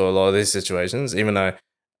sometimes for a lot of these situations, even though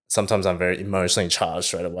sometimes I'm very emotionally charged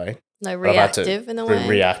straight away. Like reactive in a way.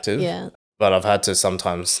 Reactive. Yeah. But I've had to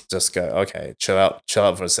sometimes just go, okay, chill out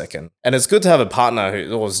for a second. And it's good to have a partner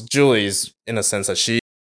who was Julie's in a sense that she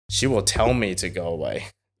will tell me to go away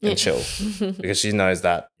and chill because she knows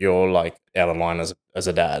that you're like out of line as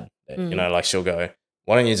a dad. You know, like she'll go,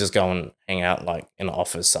 why don't you just go and hang out like in the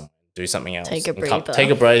office somewhere, do something else. Take a breather. Take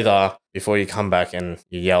a breather before you come back and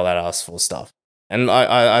you yell at us for stuff. And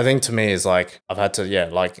I think to me is like I've had to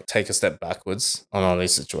like take a step backwards on all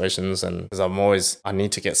these situations, and because I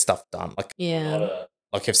need to get stuff done. Like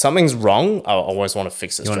like if something's wrong, I always want to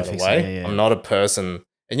fix it straight away. I'm not a person,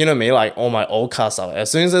 and you know me, like all my old car stuff.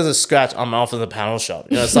 As soon as there's a scratch, I'm off to the panel shop.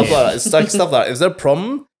 You know, stuff like that. It's like stuff like that. Is there a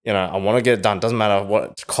problem? You know, I want to get it done. Doesn't matter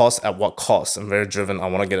what cost, at what cost. I'm very driven. I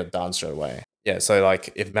want to get it done straight away. Yeah. So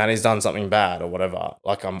like if Maddie's done something bad or whatever,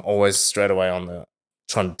 like I'm always straight away on the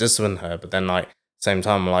trying to discipline her, but then like same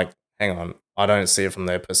time, I'm like, hang on, I don't see it from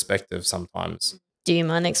their perspective sometimes. Do you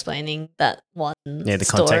mind explaining that one the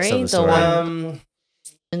context of the story. one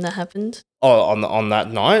that happened? Oh, on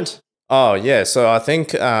that night? Oh, yeah. So I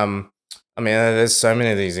think, I mean, there's so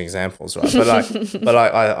many of these examples, right? But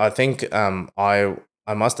I think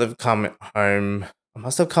I must have come home. I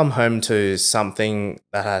must have come home to something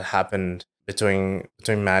that had happened between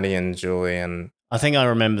Maddie and Julie, and I think I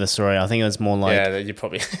remember the story. I think it was more like you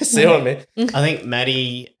probably see what I mean. I think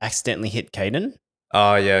Maddie accidentally hit Caden.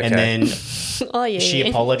 Oh yeah, okay. And then she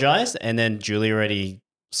apologized, and then Julie already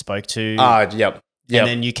spoke to. Yep. And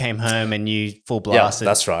then you came home and you full blasted.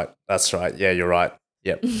 Yeah, that's right. Yeah, you're right.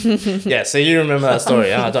 Yep. Yeah, so you remember that story.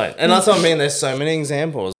 Yeah, I don't. And that's what I mean. There's so many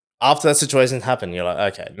examples. After that situation happened, you're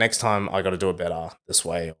like, okay, next time I got to do it better this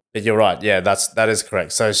way. But you're right. Yeah, that is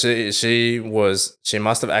correct. So she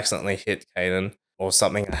must have accidentally hit Caden, or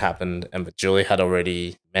something had happened, but Julie had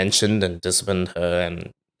already mentioned and disciplined her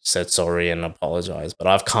and said sorry and apologized. But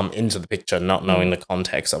I've come into the picture not knowing the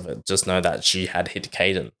context of it. Just know that she had hit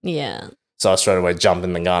Caden. Yeah. So I straight away jump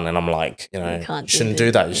in the gun and I'm like, you shouldn't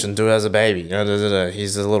do that. You shouldn't do it as a baby.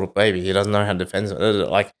 He's a little baby. He doesn't know how to defend himself.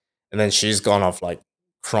 Like, and then she's gone off like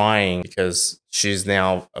crying because she's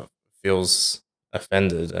now feels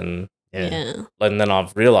offended and and then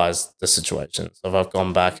I've realized the situation. So I've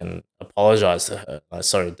gone back and apologized to her. Like,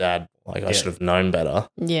 sorry, Dad. Like, I should have known better.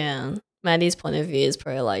 Yeah. Maddie's point of view is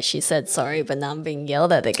probably like, she said sorry, but now I'm being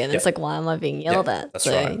yelled at again. It's like, why am I being yelled at? That's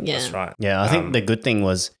right. Yeah. That's right. Yeah, I think the good thing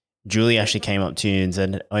was Julie actually came up to you and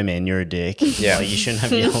said, "Oh man, you're a dick. Yeah. Like, you shouldn't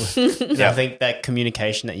have yelled." And Yeah. I think that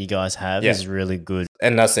communication that you guys have Yeah. is really good.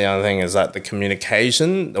 And that's the other thing is that the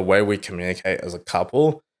communication, the way we communicate as a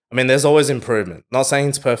couple, I mean, there's always improvement. Not saying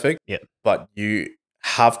it's perfect, Yep. but you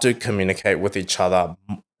have to communicate with each other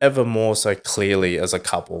ever more so clearly as a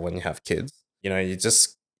couple when you have kids. You know, you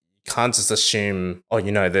can't just assume, oh,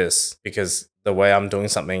 you know this, because the way I'm doing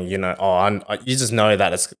something, you know, you just know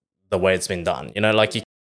that it's the way it's been done. You know, like you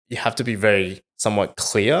have to be very somewhat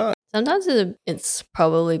clear. Sometimes it's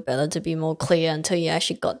probably better to be more clear until you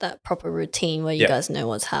actually got that proper routine where you Yeah. guys know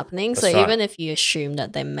what's happening. That's So right. even if you assume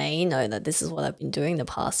that they may know that this is what I've been doing the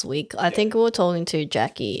past week, I think we were talking to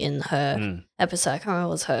Jackie in her episode. I can't remember if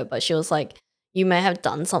it was her, but she was like, you may have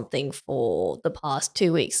done something for the past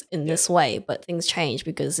 2 weeks in this way, but things change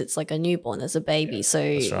because it's like a newborn, there's a baby. So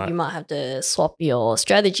right. you might have to swap your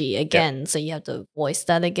strategy again. So you have to voice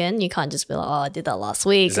that again. You can't just be like, oh, I did that last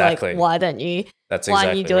week. Exactly. Like, why don't you? That's Why exactly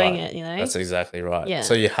aren't you doing right. it, you know? That's exactly right. Yeah.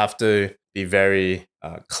 So you have to be very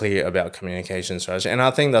clear about communication strategy. And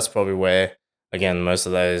I think that's probably where, again, most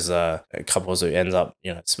of those couples who end up,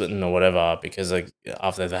 you know, splitting or whatever, because like,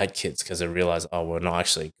 after they've had kids, because they realize, oh, we're not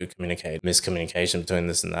actually good miscommunication between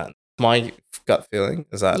this and that. My gut feeling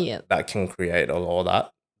is that that can create a lot of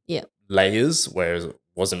that layers, whereas it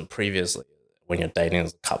wasn't previously when you're dating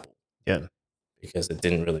as a couple. Yeah. Because it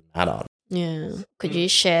didn't really matter. Yeah. Could you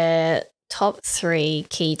share top 3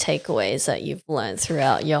 key takeaways that you've learned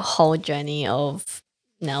throughout your whole journey of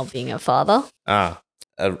now being a father?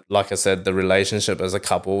 Like I said, the relationship as a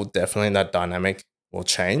couple, definitely that dynamic will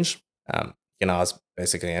change. You can ask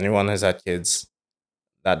basically anyone who's had kids,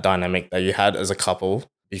 that dynamic that you had as a couple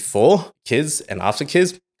before kids and after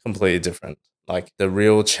kids, completely different. Like the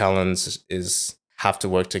real challenge is have to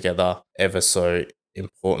work together ever so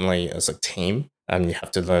importantly as a team. And you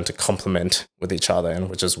have to learn to complement with each other, and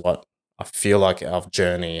which is what I feel like our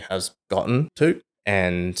journey has gotten to.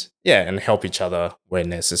 And and help each other where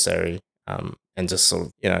necessary. And just sort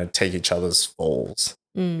of, you know, take each other's falls,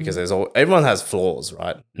 because everyone has flaws,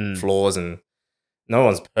 right? Flaws, and no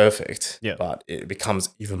one's perfect. Yeah. But it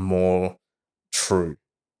becomes even more true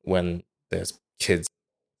when there's kids.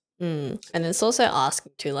 And it's also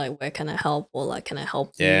asking to like, where can I help, or like, can I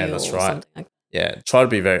help you? Yeah, that's or right. Something like that. Yeah, try to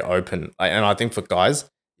be very open. And I think for guys,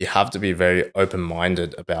 you have to be very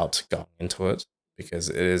open-minded about going into it, because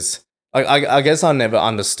it is. I guess I never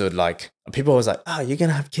understood, like, people always like, oh, you're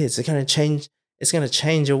gonna have kids, it's gonna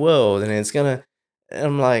change your world, and and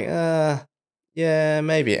I'm like, yeah,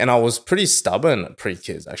 maybe. And I was pretty stubborn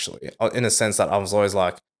pre-kids, actually, in a sense that I was always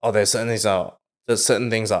like, oh, there's certain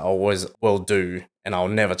things I always will do and I'll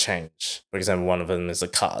never change. For example, one of them is the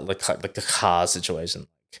car situation.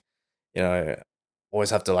 You know, always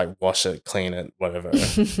have to like wash it, clean it, whatever.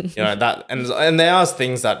 You know, that, and there are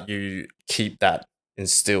things that you keep that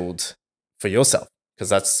instilled for yourself, because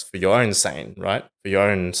that's for your own sane, right? For your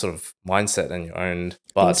own sort of mindset and your own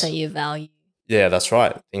Things that you value. Yeah, that's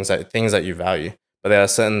right. Things that you value. But there are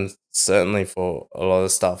certainly for a lot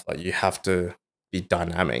of stuff, like you have to be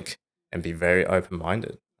dynamic and be very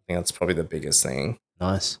open-minded. I think that's probably the biggest thing.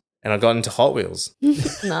 Nice. And I got into Hot Wheels.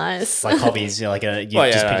 Nice. Like hobbies, you know, like you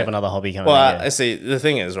just picked up another hobby coming. Well, out, I see. The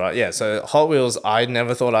thing is, right? Yeah. So Hot Wheels, I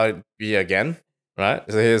never thought I'd be again. Right.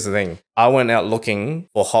 So here's the thing. I went out looking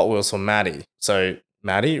for Hot Wheels for Maddie. So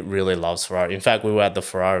Maddie really loves Ferrari. In fact, we were at the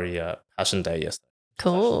Ferrari Passion Day yesterday.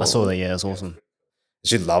 Cool. I saw that. Yeah, it was awesome.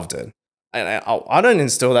 She loved it. And I don't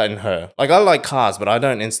instill that in her. Like, I like cars, but I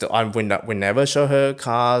don't instill. We never show her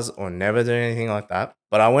cars or never do anything like that.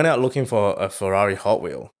 But I went out looking for a Ferrari Hot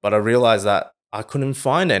Wheel, but I realized that I couldn't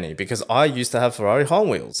find any because I used to have Ferrari Hot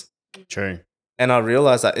Wheels. True. And I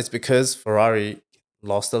realized that it's because Ferrari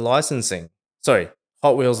lost the licensing. Sorry,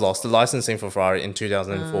 Hot Wheels lost the licensing for Ferrari in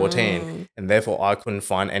 2014, and therefore I couldn't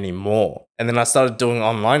find any more. And then I started doing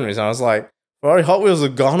online research. I was like, Ferrari Hot Wheels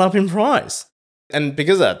have gone up in price. And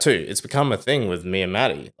because of that too, it's become a thing with me and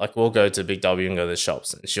Maddie. Like, we'll go to Big W and go to the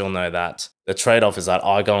shops, and she'll know that the trade-off is that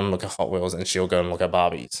I go and look at Hot Wheels and she'll go and look at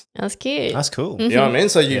Barbies. That's cute. That's cool. You know what I mean?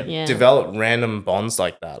 So you Yeah. develop random bonds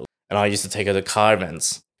like that. And I used to take her to car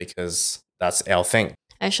events because that's our thing.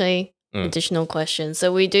 Actually, additional question.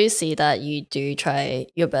 So we do see that you do try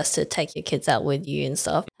your best to take your kids out with you and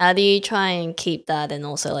stuff. How do you try and keep that, and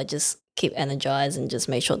also like just keep energized and just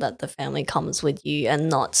make sure that the family comes with you and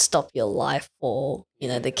not stop your life for, you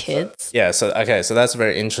know, the kids? Yeah, so that's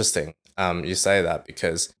very interesting. You say that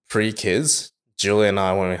because pre-kids, Julie and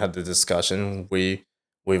I, when we had the discussion,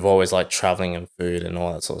 we've always liked traveling and food and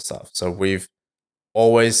all that sort of stuff. So we've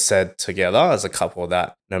always said together as a couple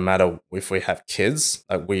that no matter if we have kids,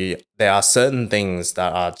 there are certain things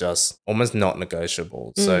that are just almost not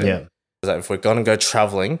negotiable. So Yeah. that if we're gonna go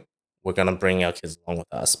traveling, we're gonna bring our kids along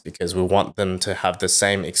with us because we want them to have the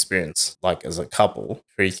same experience, like as a couple,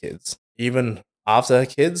 3 kids. Even after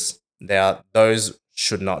kids, those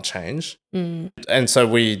should not change. And so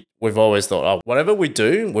we've always thought, oh, whatever we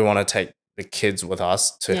do, we want to take the kids with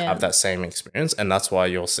us to Yeah. have that same experience. And that's why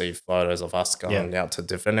you'll see photos of us going out to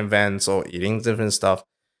different events or eating different stuff.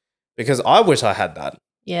 Because I wish I had that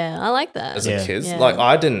Yeah, I like that. as Yeah. a kid. Yeah. Like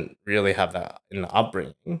I didn't really have that in the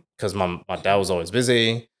upbringing because my dad was always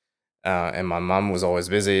busy. And my mum was always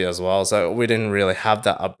busy as well. So we didn't really have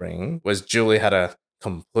that upbringing. Whereas Julie had a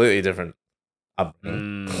completely different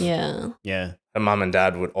upbringing. Yeah. Yeah. Her mum and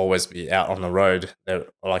dad would always be out on the road. They're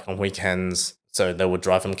like on weekends. So they would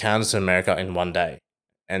drive from Canada to America in one day.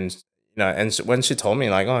 And, when she told me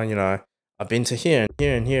like, oh, I've been to here and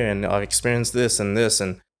here and here and I've experienced this and this.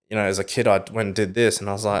 And, as a kid, I went and did this. And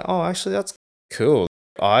I was like, oh, actually, that's cool.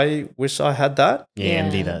 I wish I had that. Yeah.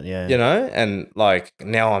 Envy that. Yeah. And like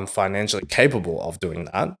now I'm financially capable of doing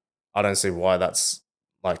that. I don't see why that's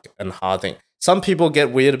like a hard thing. Some people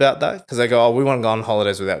get weird about that because they go, oh, we want to go on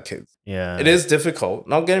holidays without kids. Yeah. It is difficult.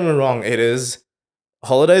 Not getting me wrong. It is.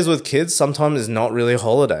 Holidays with kids sometimes is not really a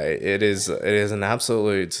holiday. It is an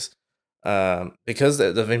absolute, because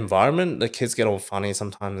the environment, the kids get all funny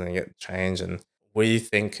sometimes and they get changed. And we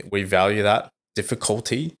think we value that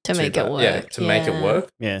difficulty To make it work. Yeah, to make it work.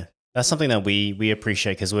 Yeah. That's something that we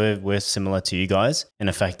appreciate because we're similar to you guys in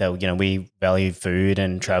the fact that we value food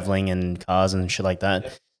and traveling and cars and shit like that. Yeah.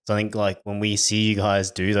 So I think like when we see you guys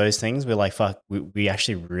do those things, we're like, fuck, we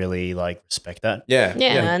actually really like respect that. Yeah.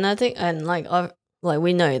 Yeah, and I think, and like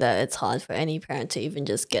we know that it's hard for any parent to even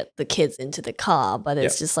just get the kids into the car, but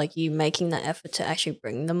it's just like you making that effort to actually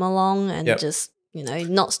bring them along and just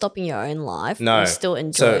not stopping your own life, No, but still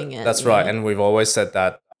enjoying it. That's right, and we've always said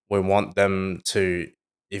that we want them to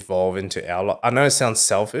evolve into our life. I know it sounds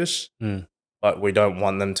selfish, but we don't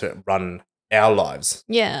want them to run our lives.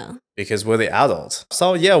 Yeah. Because we're the adults.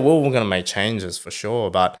 So yeah, we're going to make changes for sure,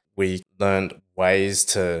 but we learned ways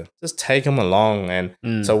to just take them along.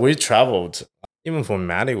 And so we traveled, even when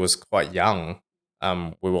Maddie was quite young,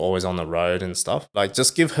 we were always on the road and stuff. Like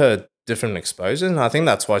just give her different exposure. And I think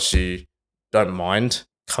that's why she don't mind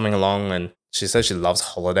coming along, and she says she loves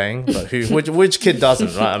holidaying, but which kid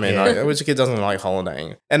doesn't, right? I mean, like, which kid doesn't like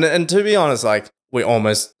holidaying? And to be honest, like we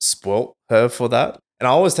almost spoilt her for that. And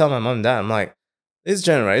I always tell my mum and dad, I'm like, this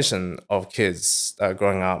generation of kids that are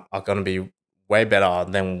growing up are going to be way better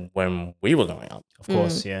than when we were growing up. Of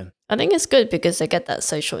course, yeah. I think it's good because they get that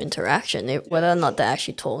social interaction, whether or not they're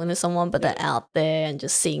actually talking to someone, but they're out there and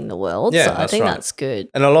just seeing the world. Yeah, so I think right. that's good.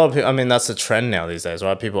 And a lot of people, I mean, that's the trend now these days,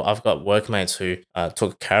 right? I've got workmates who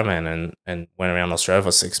took a caravan and went around Australia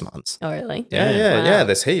for 6 months. Oh, really? Yeah. Wow.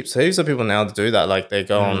 There's heaps of people now that do that. Like they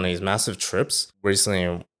go on these massive trips.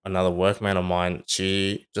 Recently, another workmate of mine,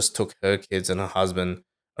 she just took her kids and her husband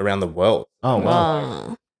around the world. Oh, wow.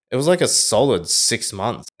 Wow. It was like a solid 6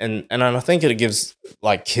 months. And I think it gives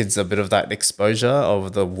like kids a bit of that exposure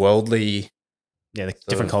of the worldly. Yeah, the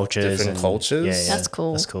different cultures. cultures. That's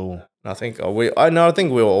cool. That's cool. And I think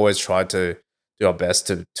we'll always try to do our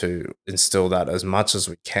best to instill that as much as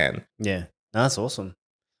we can. Yeah, that's awesome.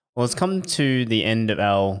 Well, it's come to the end of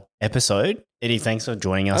our episode. Eddie, thanks for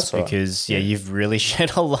joining us That's all right. because you've really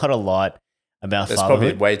shed a lot of light about There's fatherhood.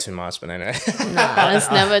 probably way too much, but anyway. No,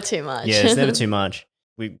 it's never too much. Yeah, it's never too much.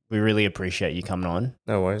 We really appreciate you coming on.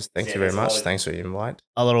 No worries. Thank you very much. Thanks for the invite.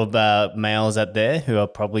 A lot of males out there who are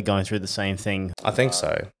probably going through the same thing. I think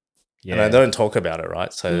so. Yeah, And I don't talk about it,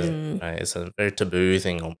 right? So it's a very taboo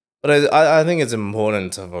thing. But I think it's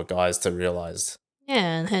important for guys to realize.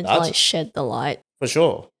 Yeah, and had to That's- like shed the light. For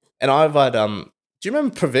sure. And I've had, do you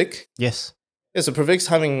remember Pravik? Yes. Yeah, so Pravik's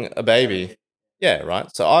having a baby. Yeah, right.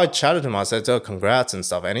 So I chatted to him. I said, "Oh, congrats and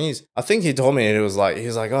stuff." And I think he told me he was like,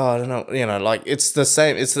 "Oh, I don't know, like it's the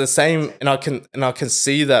same. And I can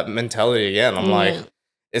see that mentality again. I'm like,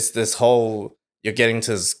 it's this whole you're getting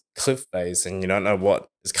to this cliff face and you don't know what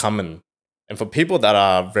is coming. And for people that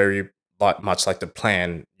are very much like the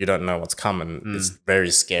plan, you don't know what's coming. It's very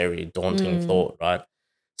scary, daunting thought, right?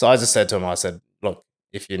 So I just said to him, I said, "Look,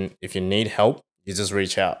 if you need help, you just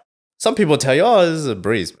reach out." Some people tell you, "Oh, this is a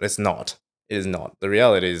breeze," but it's not. It is not. The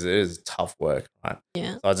reality is it is tough work, right?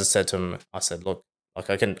 Yeah. So I just said to him, I said, "Look, like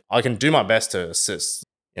I can do my best to assist,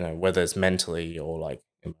 whether it's mentally or like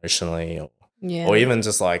emotionally or even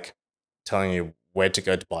just like telling you where to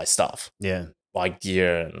go to buy stuff, Yeah. buy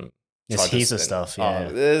gear and There's tried to heaps of spin. stuff, yeah.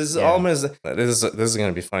 There's Yeah. almost this is going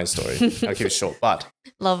to be a funny story. I'll keep it short. But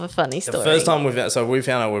Love a funny the story. first time we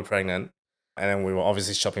found out we were pregnant, and then we were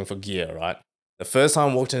obviously shopping for gear, right? The first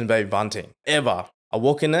time I walked into Baby Bunting ever, I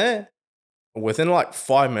walk in there, within like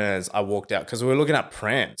 5 minutes, I walked out because we were looking at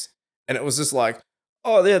prams, and it was just like,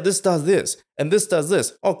 oh yeah, this does this, and this does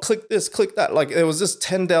this. Oh, click this, click that. Like there was just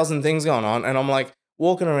 10,000 things going on, and I'm like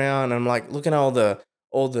walking around, and I'm like looking at all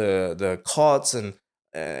the cots and.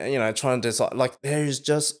 Trying to decide, like there's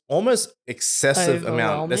just almost excessive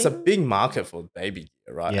amount. There's a Overwhelming? big market for baby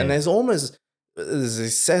gear, right? Yeah. And there's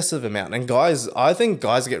excessive amount. And I think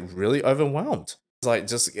guys get really overwhelmed.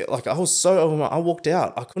 It's like I was so overwhelmed. I walked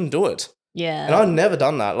out. I couldn't do it. Yeah. And I'd never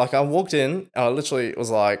done that. Like I walked in, and I literally was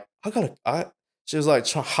like, she was like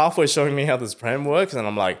halfway showing me how this pram works, and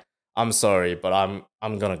I'm like, I'm sorry, but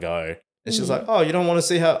I'm gonna go. And she's like, oh, you don't want to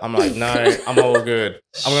see her? I'm like, no, I'm all good.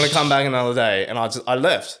 I'm gonna come back another day, and I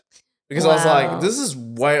left because I was Wow. like, this is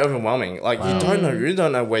way overwhelming. Like Wow. you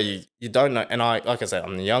don't know where you don't know. And like I said,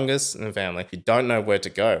 I'm the youngest in the family. You don't know where to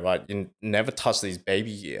go, right? You never touch these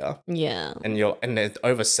baby gear, Yeah. and they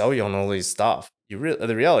oversell you on all these stuff. The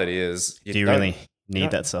reality is, Do you really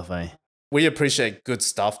need that stuff, eh? we appreciate good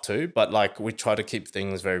stuff too, but like we try to keep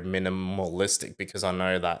things very minimalistic because I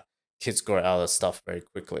know that kids grow out of stuff very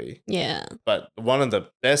quickly. Yeah. But one of the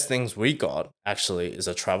best things we got actually is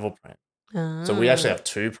a travel pram. So we actually have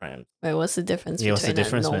 2 prams. Wait, what's the difference Yeah, what's the between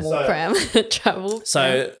difference, a man? normal pram and a travel pram?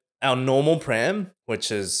 So our normal pram,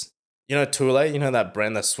 which is, Thule, that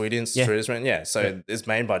brand, that Sweden's Yeah. tourist brand. Yeah. So Yeah. it's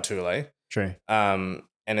made by Thule. True. And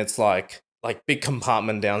it's like big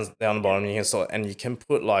compartment down the bottom. You can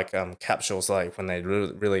put like capsules, like when they're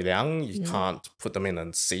really, really young, you can't put them in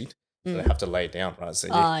a seat. So they have to lay down, right? So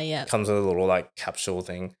yeah. it comes with a little like capsule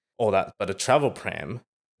thing, all that. But a travel pram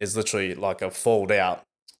is literally like a fold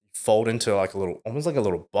into like almost like a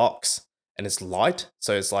little box, and it's light.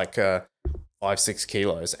 So it's like 5-6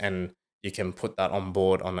 kilos, and you can put that on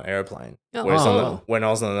board on the airplane. Oh,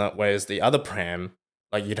 Whereas the other pram,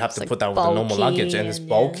 like you'd have It's to like put that with the normal luggage, and it's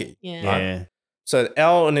bulky. Yeah. Yeah. So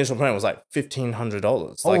our initial pram was like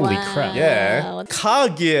 $1,500. Like, Holy crap. yeah, Wow. car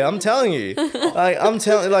gear. I'm telling you,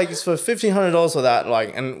 it's for $1,500 for that.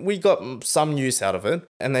 Like, and we got some use out of it.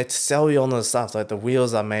 And they sell you on the stuff like the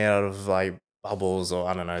wheels are made out of like bubbles or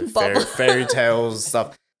I don't know, fairy tales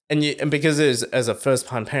stuff. And because as a first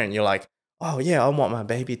time parent, you're like, oh yeah, I want my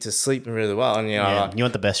baby to sleep really well, and like, you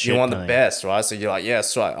want the best shit. you want the best, right? So you're like,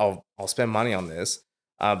 yes, right, I'll spend money on this.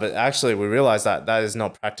 But actually, we realized that is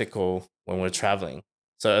not practical when we're traveling.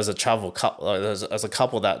 So as a travel couple, as a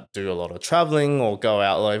couple that do a lot of traveling or go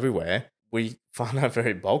out everywhere, we find that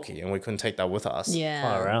very bulky, and we couldn't take that with us. Yeah.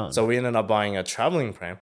 Far around. So we ended up buying a traveling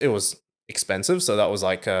pram. It was expensive, so that was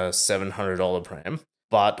like a $700 pram.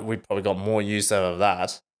 But we probably got more use out of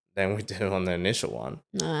that than we did on the initial one.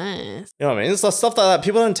 Nice. You know what I mean? It's like stuff like that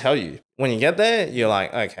people don't tell you. When you get there, you're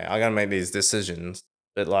like, okay, I gotta make these decisions.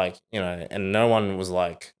 But like, and no one was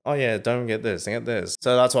like, oh yeah, don't get this, get this.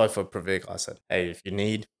 So that's why for Pravik, I said, hey, if you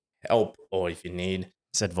need help or if you need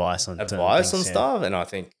It's advice on advice certain on things, stuff, and I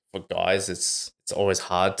think for guys, it's always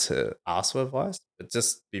hard to ask for advice, but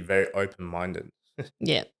just be very open-minded.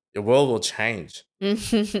 Yeah. Your world will change. Yeah.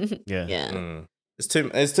 Yeah. Mm.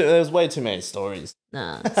 There's way too many stories.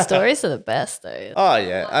 Nah. Stories are the best though. Oh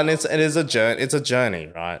yeah, and it is a journey. It's a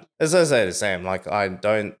journey, right? As I say to Sam, like I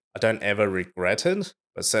don't ever regret it,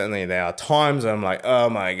 but certainly there are times where I'm like, oh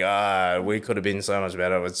my god, we could have been so much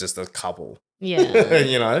better with just a couple,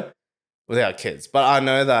 Yeah. without kids. But I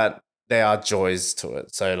know that there are joys to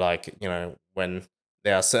it. So like when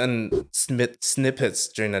there are certain snippets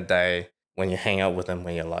during the day when you hang out with them,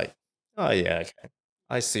 where you're like, oh yeah, okay,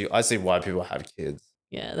 I see why people have kids.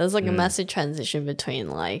 Yeah, there's like a Mm. massive transition between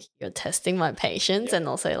like you're testing my patience and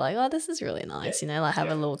also like, oh, this is really nice, like have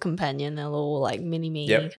a little companion, a little like mini me.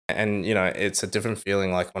 Yep. And it's a different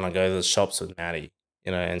feeling like when I go to the shops with Maddie,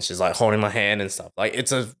 and she's like holding my hand and stuff. Like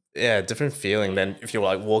it's a different feeling than if you're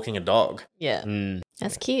like walking a dog. Yeah, Mm,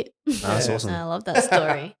 that's cute. that's Yeah. awesome. I love that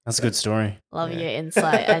story. That's a good story. Love Yeah. your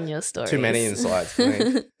insight and your stories. Too many insights for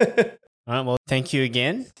me. All right. Well, thank you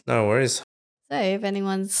again. No worries. So if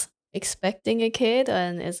anyone's expecting a kid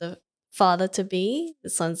and is a father to be,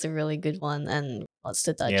 this one's a really good one and lots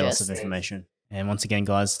to digest. Yeah, lots of information. And once again,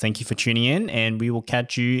 guys, thank you for tuning in, and we will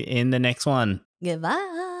catch you in the next one.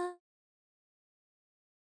 Goodbye.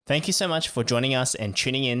 Thank you so much for joining us and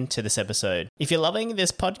tuning in to this episode. If you're loving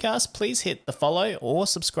this podcast, please hit the follow or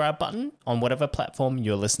subscribe button on whatever platform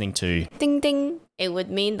you're listening to. Ding ding. It would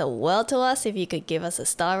mean the world to us if you could give us a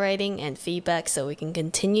star rating and feedback so we can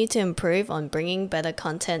continue to improve on bringing better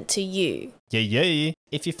content to you. Yeah.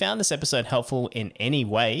 If you found this episode helpful in any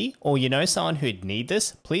way, or you know someone who'd need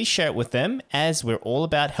this, please share it with them, as we're all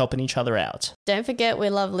about helping each other out. Don't forget, we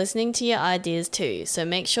love listening to your ideas too, so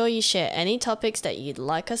make sure you share any topics that you'd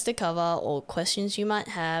like us to cover or questions you might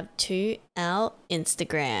have to our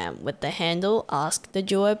Instagram with the handle Ask the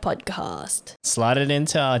Duo Podcast. Slide it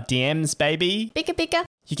into our DMs, baby. Pika pika.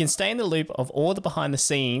 You can stay in the loop of all the behind the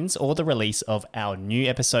scenes or the release of our new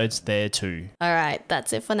episodes there too. All right,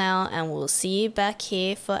 that's it for now, and we'll see you back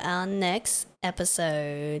here for our next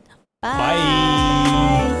episode. Bye.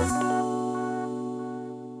 Bye.